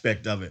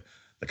aspect of it.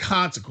 The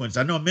consequence.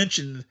 I know I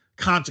mentioned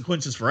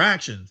consequences for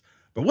actions,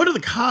 but what are the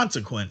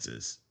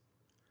consequences?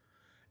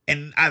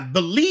 And I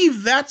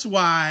believe that's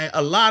why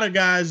a lot of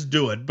guys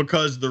do it,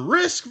 because the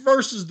risk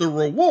versus the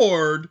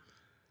reward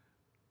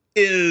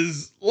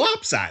is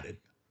lopsided.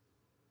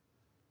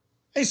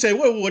 They say,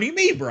 well, what do you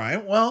mean,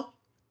 Brian? Well,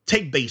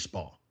 take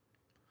baseball.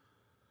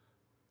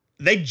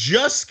 They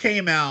just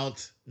came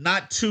out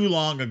not too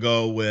long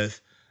ago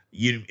with,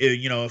 you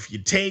know, if you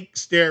take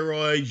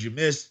steroids, you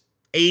miss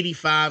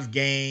 85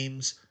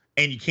 games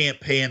and you can't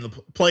play in the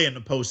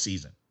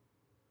postseason.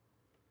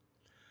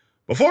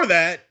 Before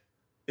that,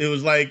 it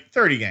was like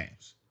 30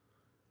 games.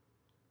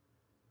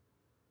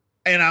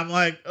 And I'm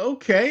like,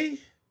 okay.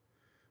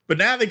 But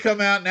now they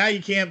come out, now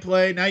you can't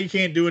play, now you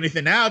can't do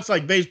anything. Now it's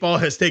like baseball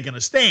has taken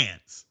a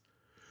stance.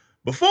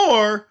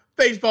 Before,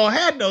 baseball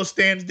had no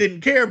stance,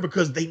 didn't care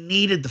because they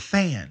needed the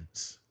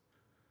fans.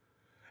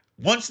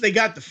 Once they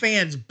got the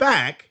fans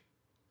back,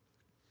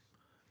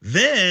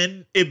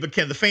 then it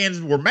became, the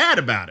fans were mad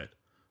about it.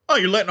 Oh,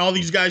 you're letting all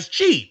these guys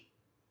cheat.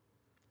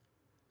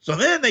 So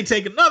then they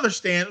take another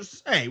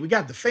stance. Hey, we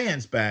got the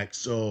fans back,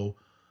 so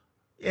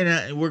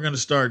we're going to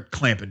start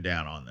clamping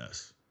down on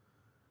this.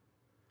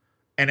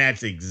 And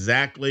that's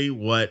exactly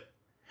what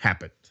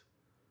happened.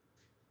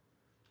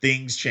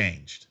 Things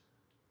changed.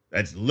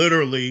 That's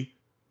literally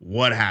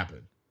what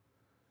happened.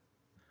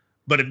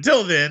 But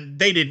until then,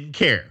 they didn't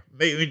care.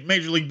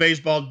 Major League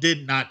Baseball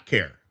did not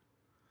care.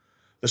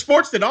 The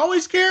sports that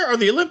always care are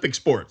the Olympic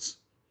sports.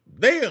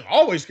 They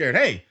always cared.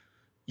 Hey,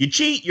 you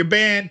cheat, you're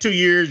banned, 2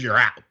 years, you're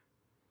out.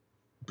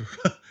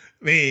 I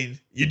mean,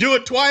 you do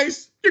it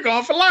twice, you're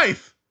gone for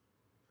life.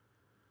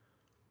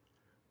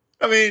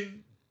 I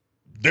mean,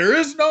 there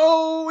is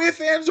no ifs,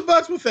 ands, or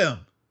buts with them.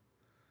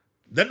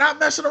 They're not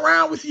messing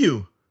around with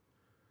you.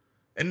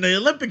 And the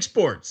Olympic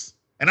sports,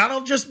 and I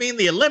don't just mean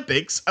the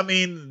Olympics, I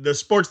mean the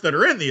sports that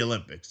are in the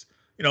Olympics.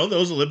 You know,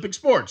 those Olympic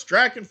sports,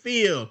 track and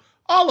field,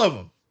 all of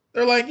them.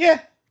 They're like,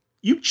 yeah,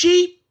 you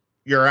cheat,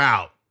 you're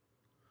out.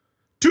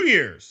 2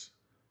 years.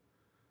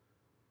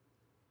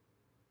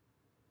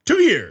 2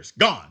 years,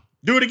 gone.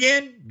 Do it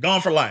again,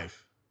 gone for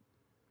life.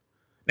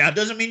 Now, it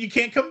doesn't mean you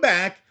can't come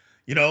back,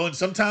 you know, and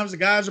sometimes the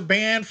guys are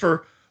banned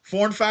for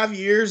 4 and 5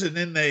 years, and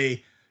then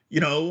they, you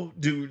know,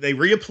 they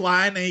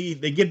reapply and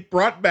they get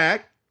brought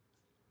back.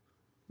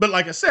 But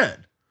like I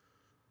said,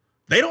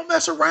 they don't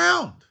mess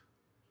around.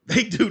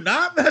 They do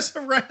not mess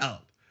around.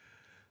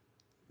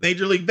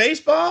 Major League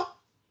Baseball,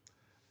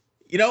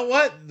 you know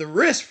what? The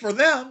risk for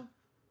them,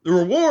 the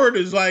reward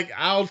is like,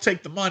 I'll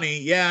take the money.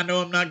 Yeah, I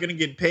know I'm not going to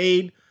get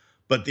paid,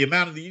 but the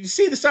amount of you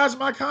see the size of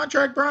my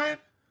contract, Brian?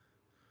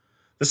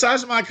 The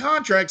size of my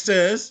contract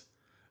says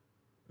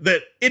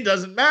that it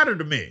doesn't matter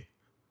to me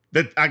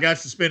that I got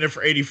suspended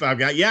for 85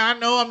 guys. Yeah, I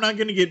know I'm not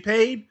going to get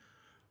paid,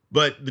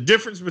 but the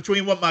difference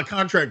between what my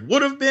contract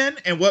would have been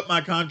and what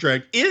my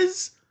contract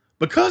is,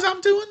 because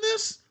I'm doing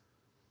this,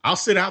 I'll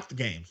sit out the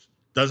games.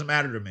 Doesn't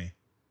matter to me.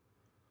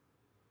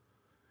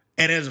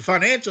 And as a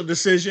financial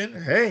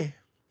decision, hey,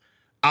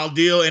 I'll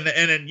deal.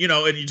 And you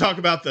know, and you talk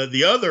about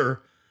the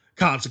other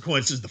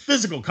consequences, the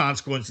physical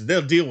consequences,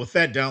 they'll deal with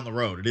that down the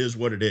road. It is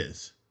what it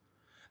is.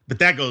 But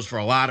that goes for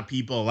a lot of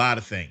people, a lot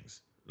of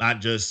things,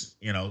 not just,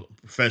 you know,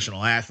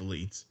 professional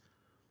athletes.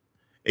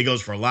 It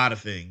goes for a lot of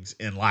things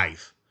in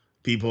life.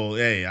 People,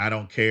 hey, I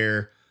don't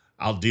care.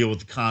 I'll deal with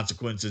the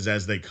consequences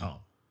as they come.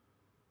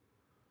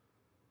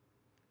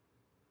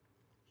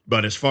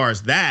 But as far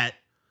as that,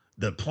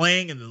 the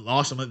playing and the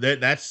loss of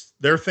that's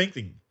their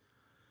thinking.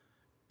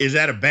 Is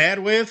that a bad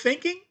way of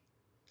thinking?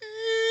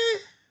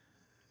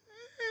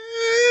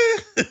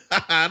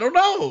 I don't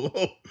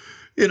know.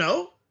 You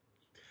know,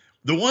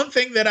 the one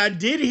thing that I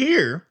did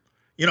hear,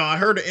 you know, I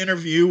heard an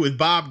interview with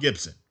Bob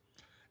Gibson.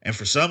 And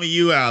for some of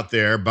you out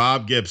there,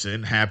 Bob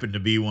Gibson happened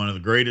to be one of the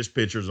greatest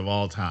pitchers of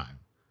all time.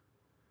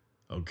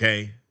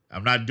 Okay?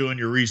 I'm not doing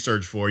your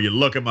research for you.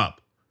 Look him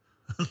up.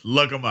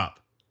 Look him up.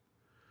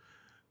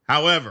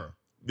 However,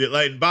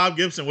 Bob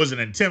Gibson was an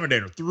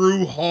intimidator,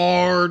 threw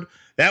hard.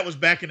 That was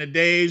back in the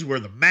days where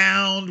the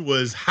mound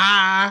was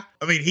high.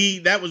 I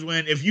mean, that was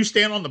when, if you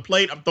stand on the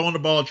plate, I'm throwing the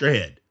ball at your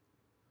head.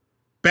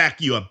 Back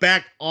you up.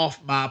 Back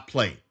off my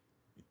plate.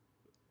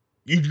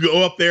 You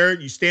go up there,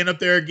 you stand up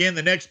there again,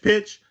 the next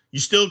pitch, you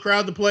still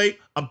crowd the plate,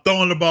 I'm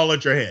throwing the ball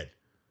at your head.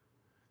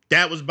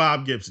 That was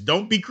Bob Gibson.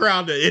 Don't be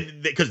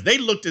crowded, because they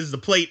looked at the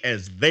plate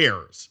as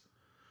theirs.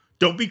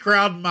 Don't be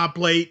crowding my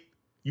plate.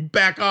 You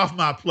back off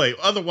my plate.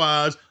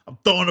 Otherwise, I'm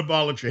throwing the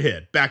ball at your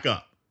head. Back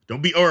up.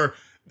 Don't be, or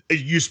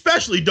You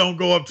especially don't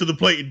go up to the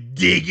plate and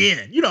dig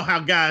in. You know how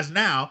guys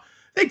now,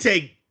 they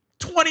take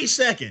 20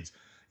 seconds.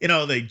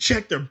 They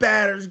check their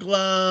batter's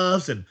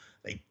gloves and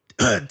they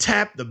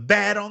tap the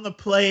bat on the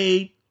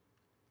plate.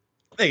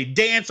 They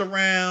dance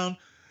around,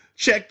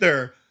 check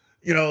their,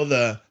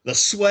 the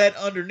sweat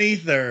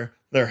underneath their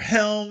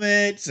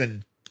helmets.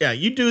 And yeah,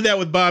 you do that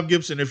with Bob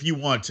Gibson if you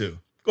want to.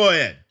 Go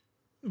ahead.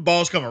 The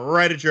ball's coming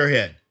right at your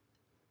head.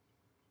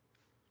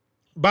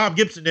 Bob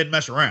Gibson didn't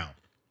mess around.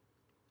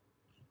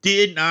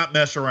 Did not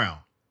mess around.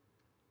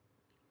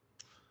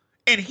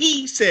 And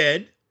he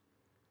said,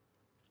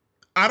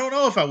 I don't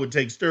know if I would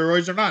take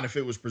steroids or not if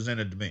it was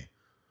presented to me.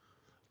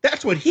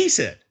 That's what he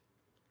said.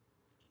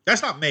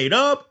 That's not made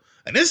up.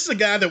 And this is a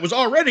guy that was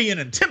already an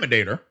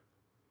intimidator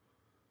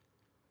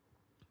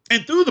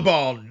and threw the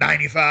ball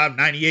 95,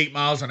 98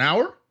 miles an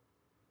hour.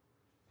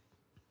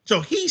 So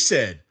he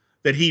said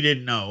that he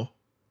didn't know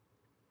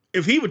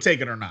if he would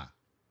take it or not.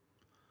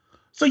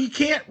 So you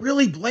can't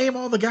really blame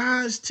all the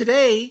guys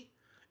today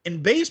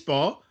in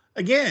baseball.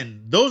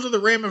 Again, those are the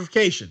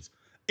ramifications.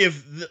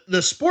 If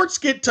the sports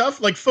get tough,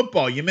 like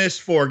football, you miss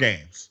 4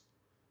 games.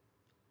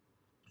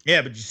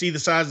 Yeah, but you see the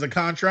size of the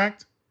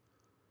contract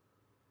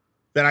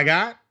that I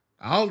got?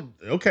 I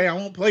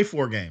won't play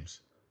 4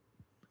 games.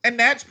 And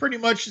that's pretty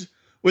much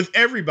with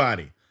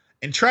everybody.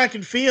 In track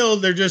and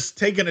field, they're just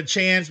taking a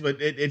chance,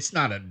 but it's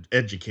not an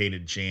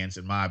educated chance,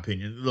 in my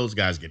opinion. Those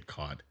guys get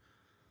caught.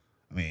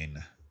 I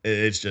mean,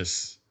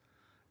 it's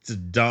a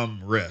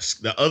dumb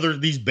risk.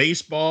 These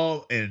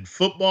baseball and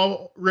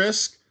football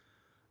risk,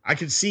 I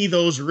can see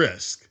those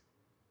risks.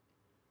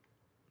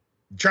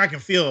 Track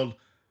and field,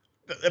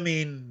 I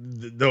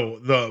mean,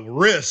 the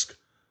risk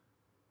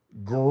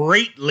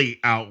greatly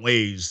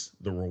outweighs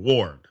the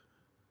reward.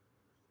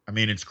 I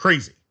mean, it's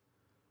crazy.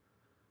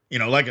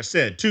 Like I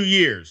said, 2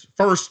 years,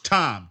 first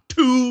time,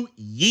 2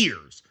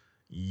 years,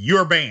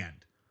 you're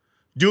banned.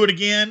 Do it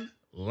again,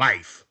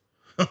 life.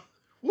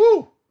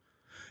 Woo.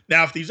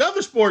 Now, if these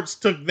other sports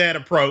took that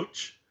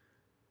approach,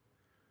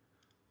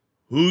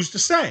 who's to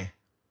say?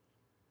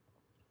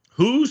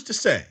 Who's to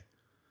say?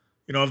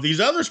 If these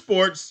other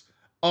sports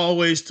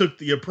always took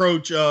the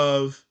approach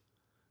of,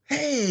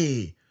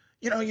 hey,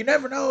 you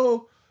never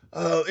know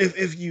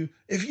if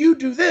you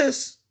do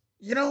this,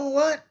 you know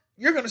what?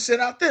 You're going to sit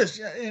out this.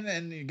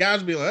 And the guys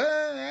will be like,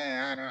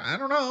 I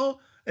don't know.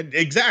 And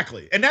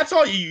exactly. And that's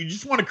all you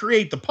just want to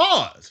create the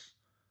pause.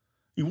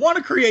 You want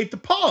to create the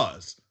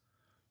pause.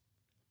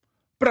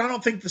 But I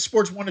don't think the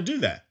sports want to do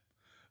that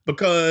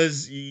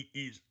because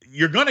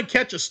you're going to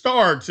catch a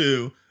star or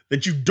two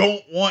that you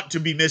don't want to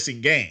be missing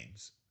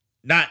games.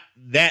 Not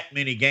that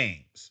many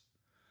games.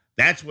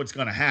 That's what's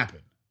going to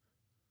happen.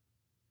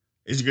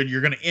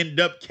 You're going to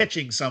end up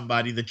catching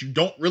somebody that you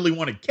don't really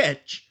want to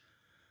catch.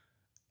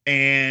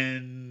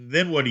 And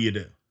then what do you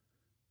do?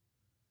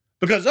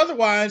 Because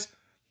otherwise,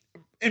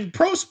 in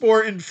pro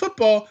sport, in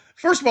football,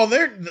 first of all,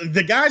 they're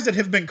the guys that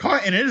have been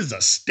caught, and it is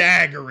a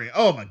staggering,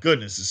 oh my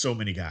goodness, there's so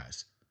many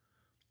guys.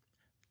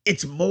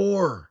 It's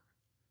more.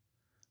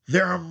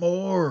 There are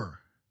more.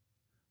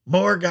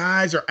 More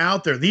guys are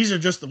out there. These are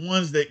just the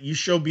ones that you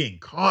show being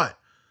caught.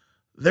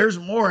 There's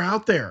more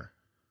out there.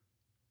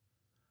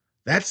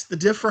 That's the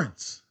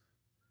difference.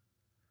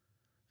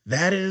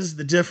 That is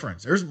the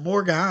difference. There's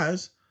more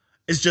guys.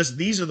 It's just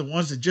these are the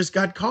ones that just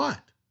got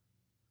caught.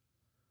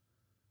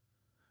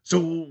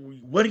 So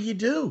what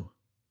do?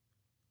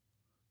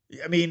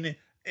 I mean,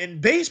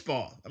 in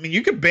baseball,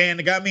 you could ban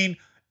the guy.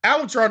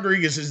 Alex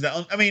Rodriguez is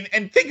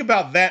and think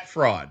about that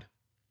fraud.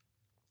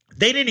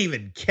 They didn't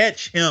even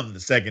catch him the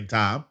second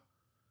time.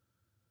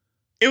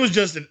 It was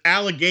just an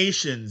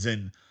allegations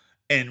and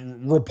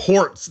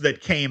reports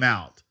that came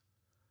out.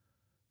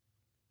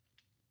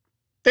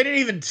 They didn't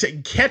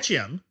even catch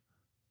him,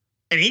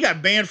 and he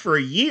got banned for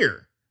a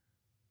year.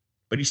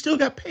 But he still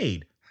got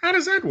paid. How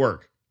does that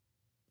work?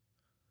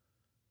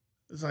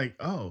 It's like,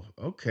 oh,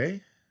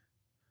 okay.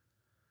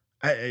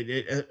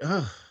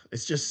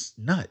 It's just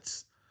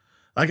nuts.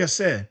 Like I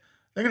said,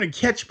 they're going to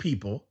catch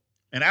people.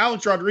 And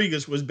Alex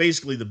Rodriguez was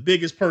basically the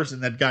biggest person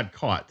that got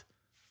caught.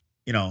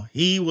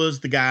 He was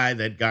the guy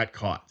that got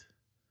caught.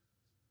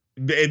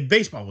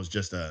 Baseball was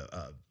just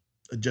a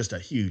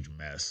huge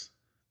mess.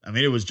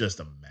 It was just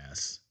a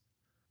mess.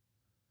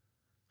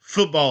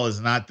 Football is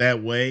not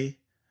that way.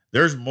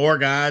 There's more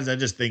guys. I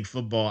just think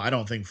football, I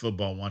don't think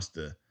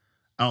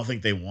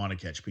they want to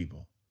catch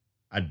people.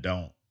 I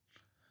don't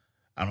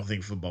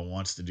think football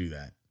wants to do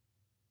that.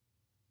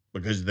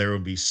 Because there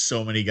would be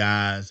so many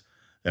guys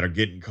that are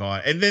getting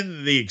caught. And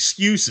then the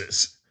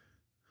excuses.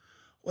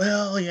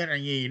 Well,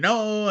 and you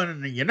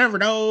never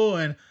know,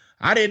 and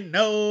I didn't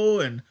know,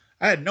 and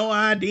I had no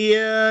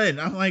idea. And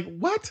I'm like,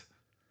 what?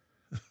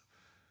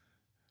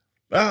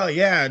 Oh,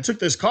 yeah, I took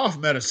this cough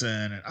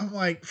medicine. And I'm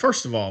like,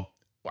 first of all,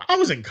 I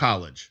was in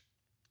college.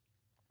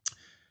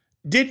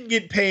 Didn't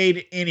get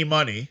paid any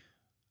money.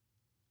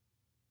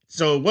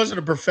 So it wasn't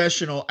a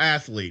professional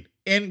athlete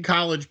in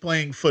college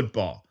playing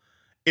football.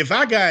 If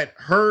I got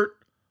hurt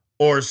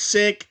or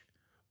sick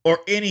or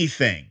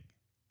anything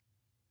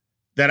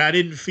that I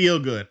didn't feel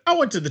good, I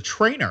went to the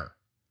trainer.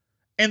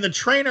 and the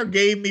trainer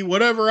gave me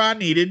whatever I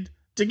needed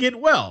to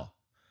get well.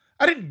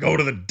 I didn't go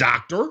to the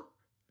doctor.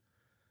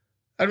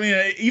 I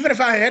mean, even if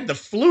I had the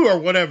flu or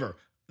whatever,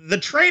 the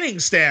training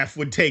staff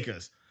would take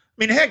us. I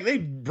mean, heck,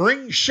 they'd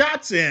bring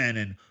shots in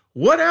and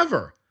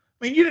whatever.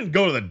 I mean, you didn't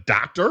go to the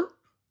doctor.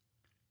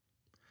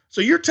 So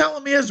you're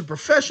telling me as a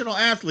professional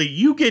athlete,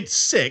 you get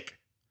sick,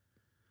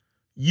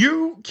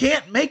 you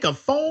can't make a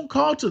phone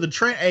call to the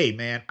trainer. Hey,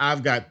 man,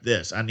 I've got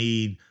this. I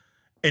need,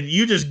 and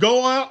you just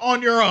go out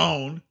on your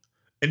own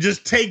and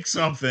just take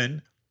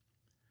something.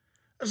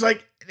 It's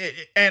like,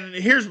 and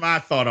here's my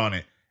thought on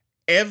it.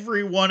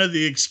 Every one of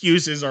the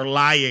excuses are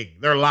lying.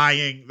 They're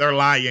lying. They're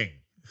lying.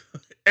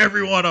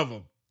 Every one of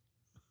them.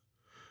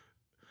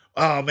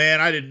 Oh, man,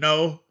 I didn't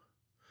know.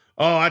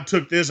 Oh, I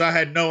took this. I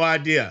had no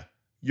idea.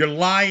 You're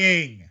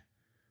lying.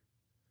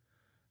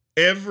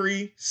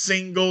 Every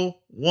single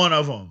one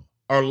of them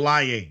are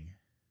lying.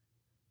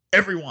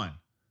 Everyone.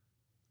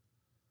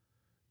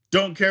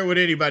 Don't care what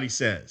anybody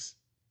says.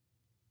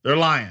 They're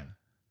lying.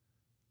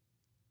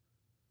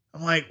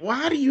 I'm like,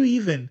 why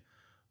even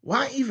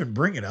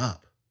bring it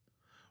up?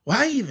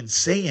 Why even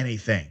say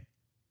anything?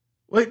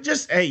 Well,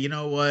 just, hey, you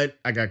know what?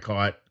 I got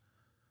caught.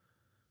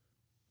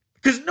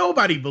 Because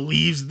nobody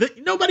believes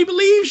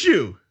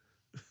you.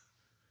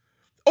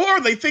 Or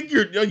they think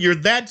you're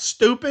that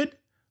stupid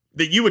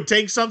that you would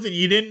take something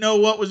you didn't know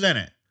what was in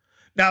it.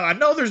 Now, I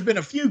know there's been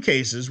a few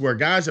cases where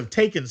guys have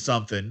taken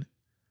something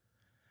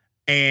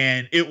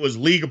and it was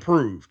league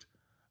approved.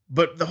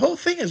 But the whole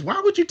thing is,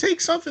 why would you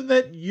take something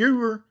that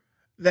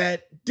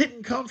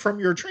didn't come from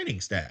your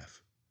training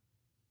staff?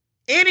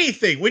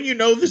 Anything when you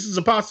know this is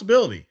a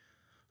possibility.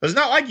 It's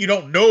not like you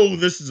don't know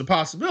this is a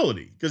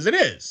possibility, because it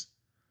is.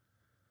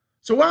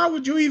 So why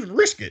would you even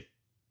risk it?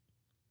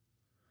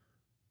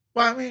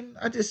 Well, I mean,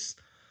 I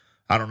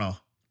don't know.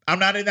 I'm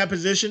not in that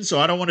position, so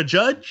I don't want to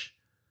judge.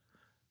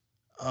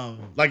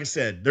 Like I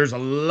said, there's a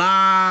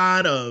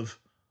lot of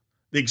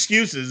the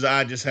excuses.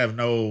 I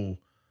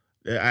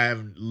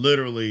have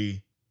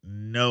literally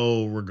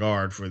no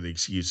regard for the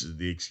excuses.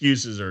 The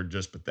excuses are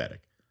just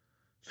pathetic.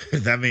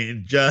 I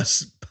mean,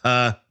 just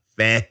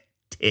pathetic.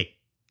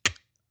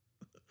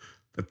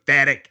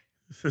 Pathetic.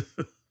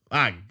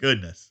 My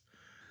goodness.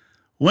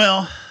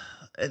 Well,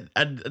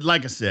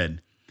 like I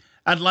said,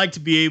 I'd like to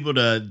be able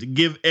to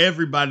give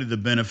everybody the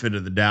benefit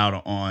of the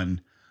doubt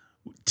on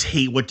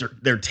what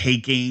they're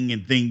taking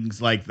and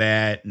things like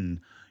that, and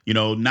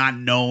not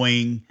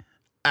knowing.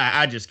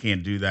 I just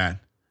can't do that.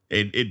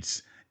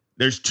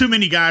 There's too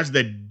many guys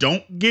that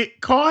don't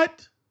get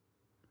caught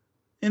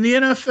in the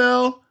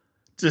NFL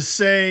to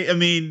say. I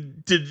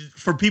mean,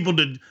 for people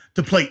to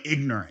play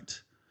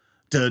ignorant,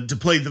 to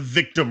play the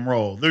victim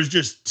role. There's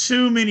just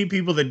too many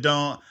people that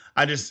don't.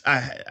 I'm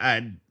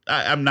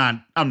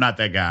not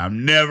that guy.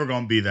 I'm never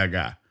going to be that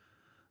guy.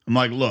 I'm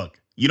like,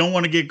 look, you don't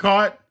want to get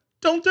caught?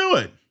 Don't do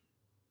it.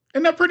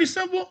 Isn't that pretty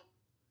simple?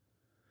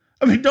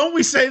 I mean, don't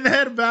we say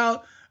that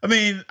about,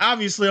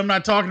 obviously I'm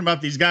not talking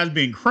about these guys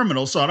being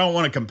criminals, so I don't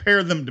want to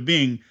compare them to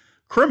being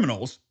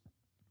criminals.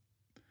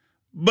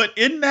 But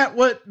isn't that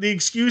what the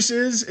excuse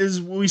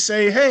is we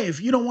say, hey, if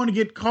you don't want to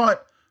get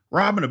caught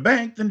robbing a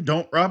bank, then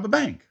don't rob a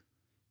bank.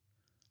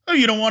 Oh,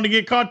 you don't want to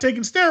get caught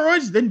taking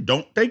steroids, then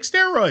don't take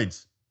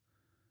steroids.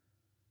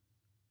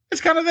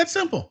 It's kind of that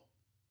simple.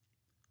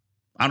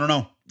 I don't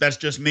know. That's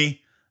just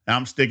me.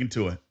 I'm sticking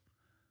to it.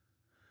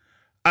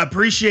 I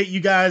appreciate you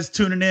guys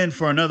tuning in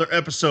for another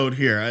episode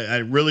here. I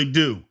really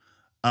do.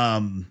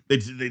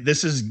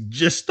 This is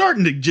just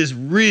starting to just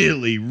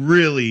really,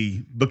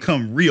 really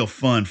become real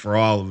fun for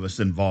all of us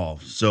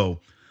involved. So,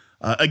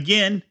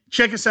 again,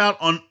 check us out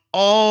on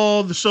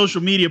all the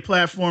social media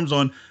platforms.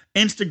 On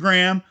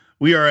Instagram,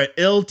 we are at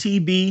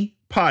LTB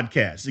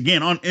Podcast.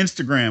 Again, on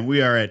Instagram,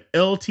 we are at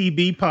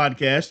LTB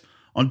Podcast.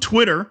 On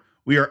Twitter,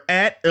 we are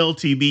at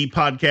LTB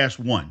Podcast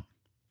 1.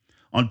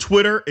 On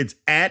Twitter, it's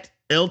at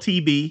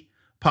LTB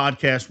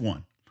Podcast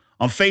 1.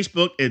 On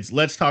Facebook, it's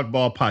Let's Talk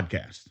Ball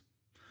Podcast.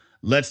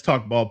 Let's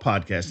Talk Ball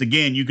Podcast.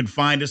 Again, you can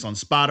find us on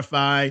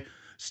Spotify,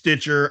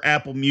 Stitcher,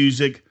 Apple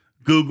Music,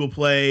 Google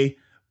Play,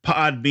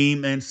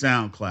 Podbeam, and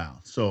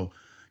SoundCloud. So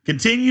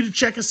continue to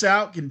check us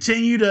out.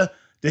 Continue to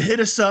hit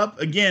us up.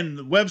 Again,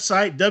 the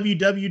website,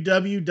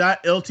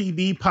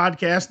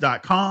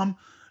 www.ltbpodcast.com.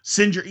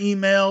 Send your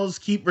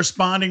emails. Keep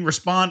responding.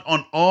 Respond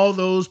on all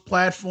those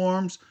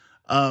platforms.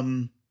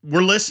 We're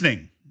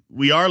listening.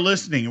 We are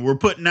listening, and we're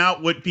putting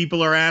out what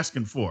people are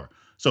asking for.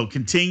 So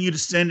continue to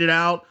send it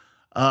out.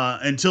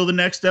 Until the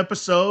next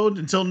episode,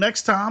 until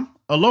next time,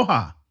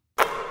 aloha.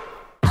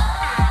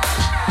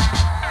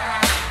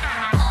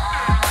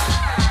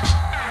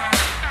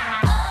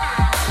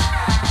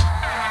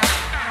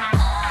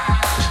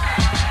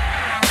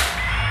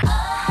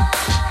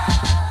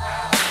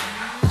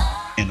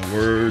 In the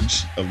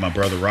words of my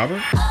brother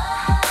Robert,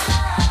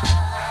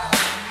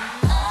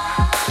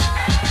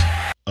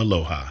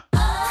 aloha.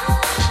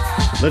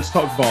 Let's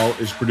Talk Ball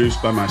is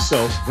produced by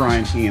myself,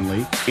 Brian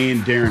Hanley,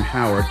 and Darren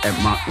Howard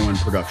at Mach 1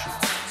 Productions.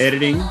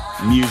 Editing,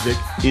 music,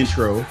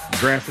 intro,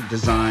 graphic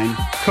design,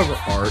 cover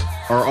art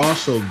are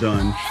also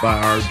done by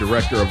our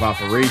Director of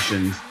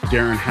Operations,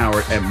 Darren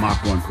Howard at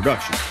Mach 1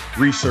 Productions.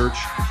 Research,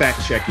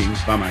 fact-checking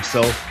by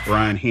myself,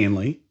 Brian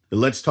Hanley. The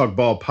Let's Talk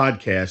Ball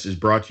podcast is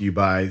brought to you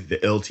by the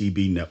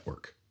LTB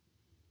Network.